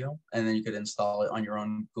over to you, and then you could install it on your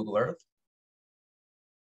own Google Earth.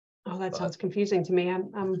 Oh, that sounds confusing to me.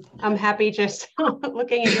 I'm happy just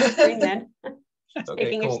looking at your screen then, Okay,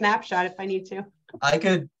 taking a cool. snapshot if I need to. I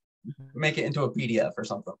could make it into a PDF or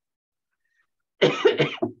something.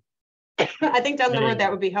 I think down the There you road that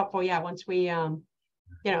go. would be helpful. Yeah, once we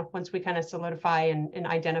once we kind of solidify and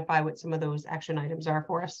identify what some of those action items are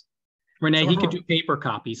for us. Renee, he could Sure. do paper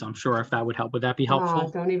copies, I'm sure, if that would help. Would that be Oh, helpful?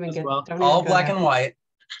 don't even as get well? don't All even go black there. and white.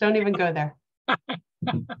 Don't even go there.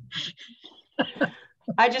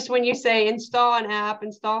 I just, when you say install an app,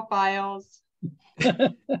 install files.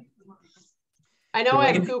 I know I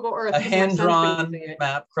have Like Google Earth. A 'cause my son's been hand-drawn using it.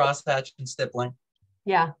 map, crosshatch, and stippling.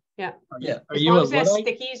 Yeah, Yeah. Are as you long a as it has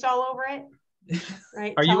Luddite? stickies all over it,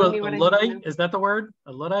 right? Are you telling a me what I need to Luddite? know. Is that the word?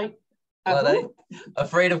 A Luddite? Luddite. Who?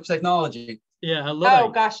 Afraid of technology. Yeah, a Oh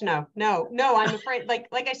Luddite. gosh, no. I'm afraid. Like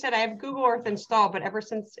I said, I have Google Earth installed, but ever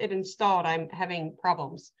since it installed, I'm having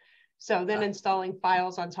problems. So then installing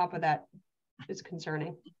files on top of that is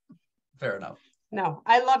concerning. Fair enough. No,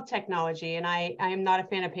 I love technology, and I am not a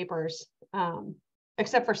fan of papers,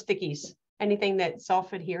 except for stickies. Anything that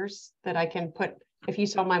self adheres that I can put. If you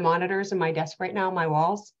saw my monitors and my desk right now, my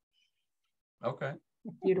walls, Okay.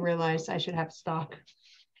 you'd realize I should have stock.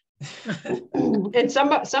 And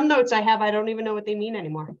some notes I have, I don't even know what they mean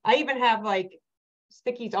anymore. I even have like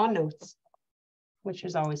stickies on notes, which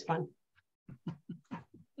is always fun.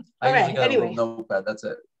 I Okay, usually got a anyway. little notepad. That's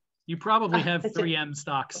it. You probably have That's it. 3M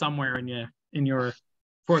stock somewhere in your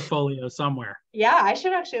portfolio somewhere. Yeah, I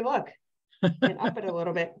should actually look and up it a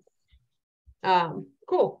little bit.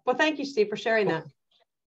 Cool. Well, thank you, Steve, for sharing that.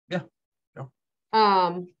 Yeah.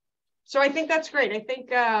 Yeah. So I think that's great. I think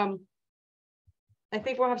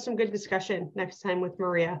we'll have some good discussion next time with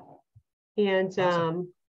Maria. And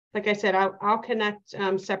Awesome. like I said, I'll connect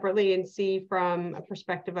separately and see from a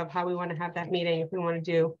perspective of how we want to have that meeting, if we want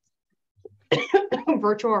to do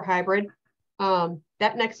virtual or hybrid.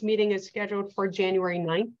 That next meeting is scheduled for January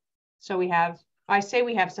 9th. So I say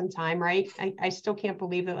we have some time, right? I still can't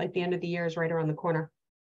believe that like the end of the year is right around the corner.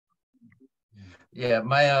 Yeah,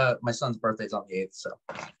 my son's birthday's on the 8th, so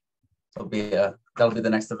that'll be the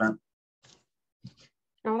next event.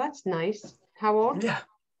 Oh, that's nice. How old? Yeah.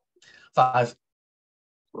 5.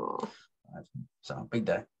 Oh, So big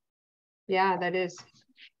day. yeah, that is.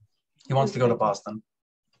 He wants to go to Boston.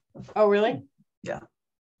 Oh, really?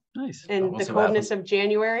 Nice. And We'll the see what coldness of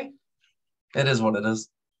January? It is what it is.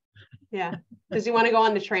 Yeah. Does he want to go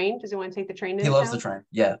on the train? Does he want to take the train to He loves the town? train.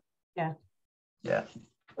 Yeah. Yeah. Yeah.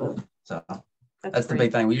 So That's that's the great.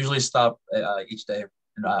 big thing. We usually stop each day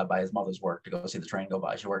by his mother's work to go see the train go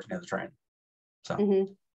by. She works near the train. So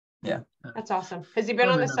Mhm. Yeah. That's awesome. Has he been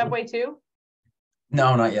I on the remember. subway too?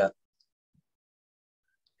 no, not yet.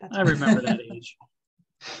 That's I remember that age.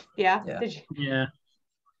 Yeah. Yeah. Did you Yeah.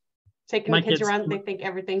 taking My the kids kids- around? They think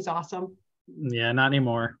everything's awesome. Yeah, not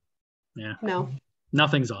anymore. Yeah. No.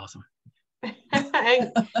 Nothing's awesome.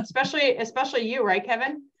 And especially you, right,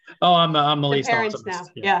 Kevin? Oh, I'm the The least parents awesome. now.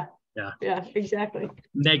 Yeah. Yeah. Yeah, exactly.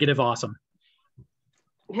 Negative awesome.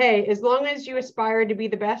 Hey, as long as you aspire to be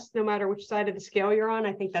the best, no matter which side of the scale you're on,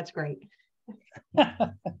 I think that's great.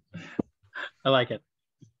 I like it.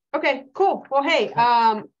 Okay, cool. Well, hey,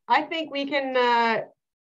 I think we can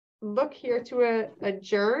look here to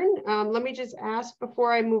adjourn. Let me just ask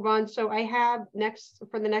before I move on. So I have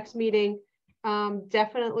for the next meeting,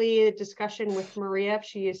 definitely a discussion with Maria if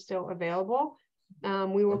she is still available.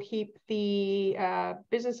 We will keep the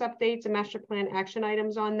business updates and master plan action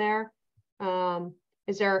items on there.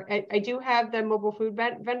 I do have the mobile food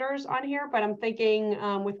vendors on here, but I'm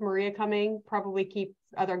thinking with Maria coming, probably keep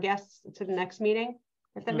other guests to the next meeting,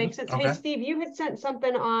 if that makes sense. Okay. Hey, Steve, you had sent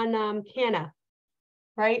something on Canna,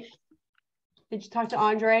 right? Did you talk to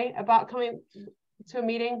Andre about coming to a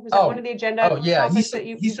meeting? Was that one of the agenda Oh yeah, he topics said that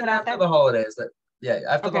you he put said out after there? the holidays that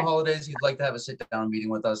after the Okay. holidays he'd like to have a sit down meeting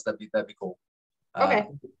with us. That'd be cool. Okay.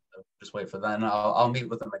 Just wait for then. I'll meet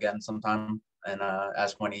with him again sometime and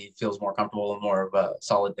ask when he feels more comfortable and more of a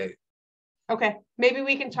solid date. Okay, maybe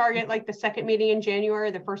we can target like the second meeting in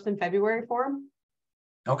January, the first in February for him.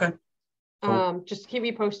 Okay. Cool. Just keep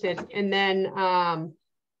me posted. And then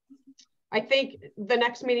I think the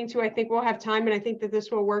next meeting too, I think we'll have time, and I think that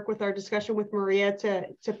this will work with our discussion with Maria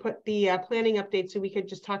to put the planning update, so we could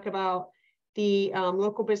just talk about the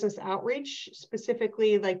local business outreach,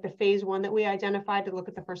 specifically like the phase 1 that we identified to look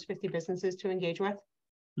at the first 50 businesses to engage with.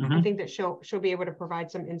 Mhm. I think that she'll be able to provide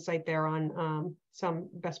some insight there on some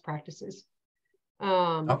best practices.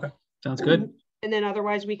 Okay. Sounds good. And then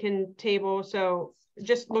otherwise we can table. So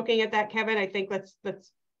just looking at that, Kevin, I think let's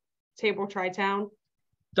table Tri-Town.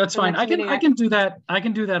 That's The fine. next I can meeting do that. I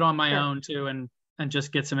can do that on my Sure. own too, and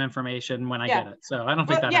just get some information when I Yeah. get it. So I don't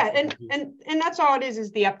think Well, that. yeah, has to be- and that's all it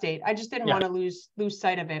is the update. I just didn't Yeah. want to lose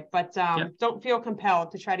sight of it, but Yeah. don't feel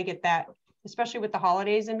compelled to try to get that, especially with the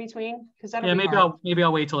holidays in between, because that'll Yeah, be maybe hard.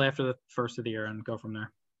 I'll wait till after the first of the year and go from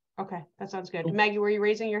there. Okay, that sounds good. Cool. Maggie, were you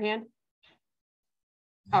raising your hand?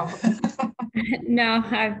 Oh, No,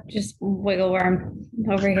 I've just wiggle worm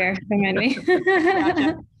over here. Remind me.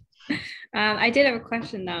 Gotcha. I did have a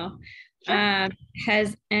question though. Sure.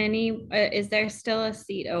 Is there still a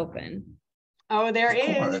seat open? Oh, there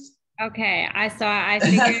Of course. is. Okay, I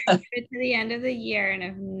figured give it to the end of the year, and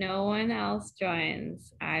if no one else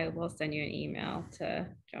joins, I will send you an email to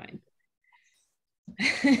join.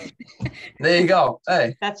 There you go.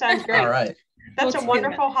 Hey. That sounds great. All right. That's We'll a do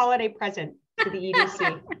wonderful holiday present to the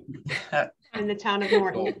EDC in the town of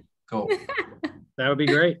Norton. Cool. That would be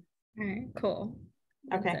great. All right, cool.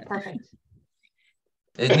 That's Okay, it. perfect.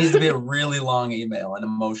 It needs to be a really long email and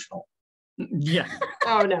emotional. Yeah.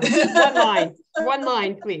 Oh, no, one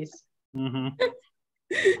line, please. hmm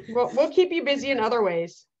We'll keep you busy in other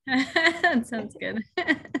ways. That sounds good.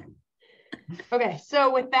 Okay,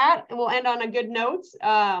 so with that, we'll end on a good note.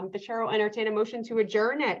 The chair will entertain a motion to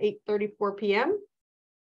adjourn at 8:34 p.m.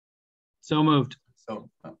 So moved. So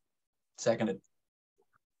seconded.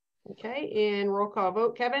 Okay, and roll call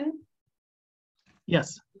vote. Kevin,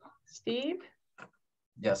 Yes. Steve,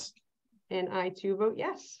 Yes. and I too vote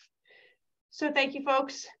yes. So thank you,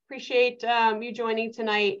 folks. Appreciate you joining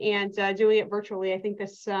tonight and doing it virtually. I think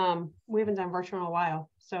this we haven't done virtual in a while,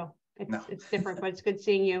 so it's different, but it's good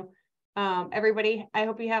seeing you. Everybody, I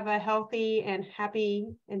hope you have a healthy and happy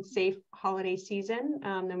and safe holiday season,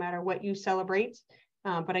 no matter what you celebrate.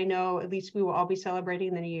 But I know at least we will all be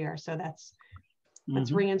celebrating the new year. So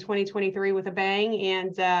let's ring in 2023 with a bang,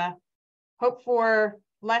 and hope for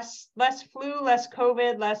less flu, less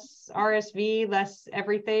COVID, less RSV, less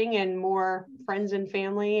everything, and more friends and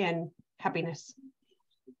family and happiness.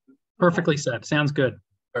 Perfectly said. Sounds good.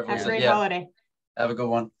 Have a Perfect. great Yeah. holiday. Have a good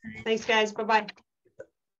one. Thanks, guys. Bye-bye.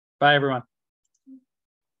 Bye, everyone.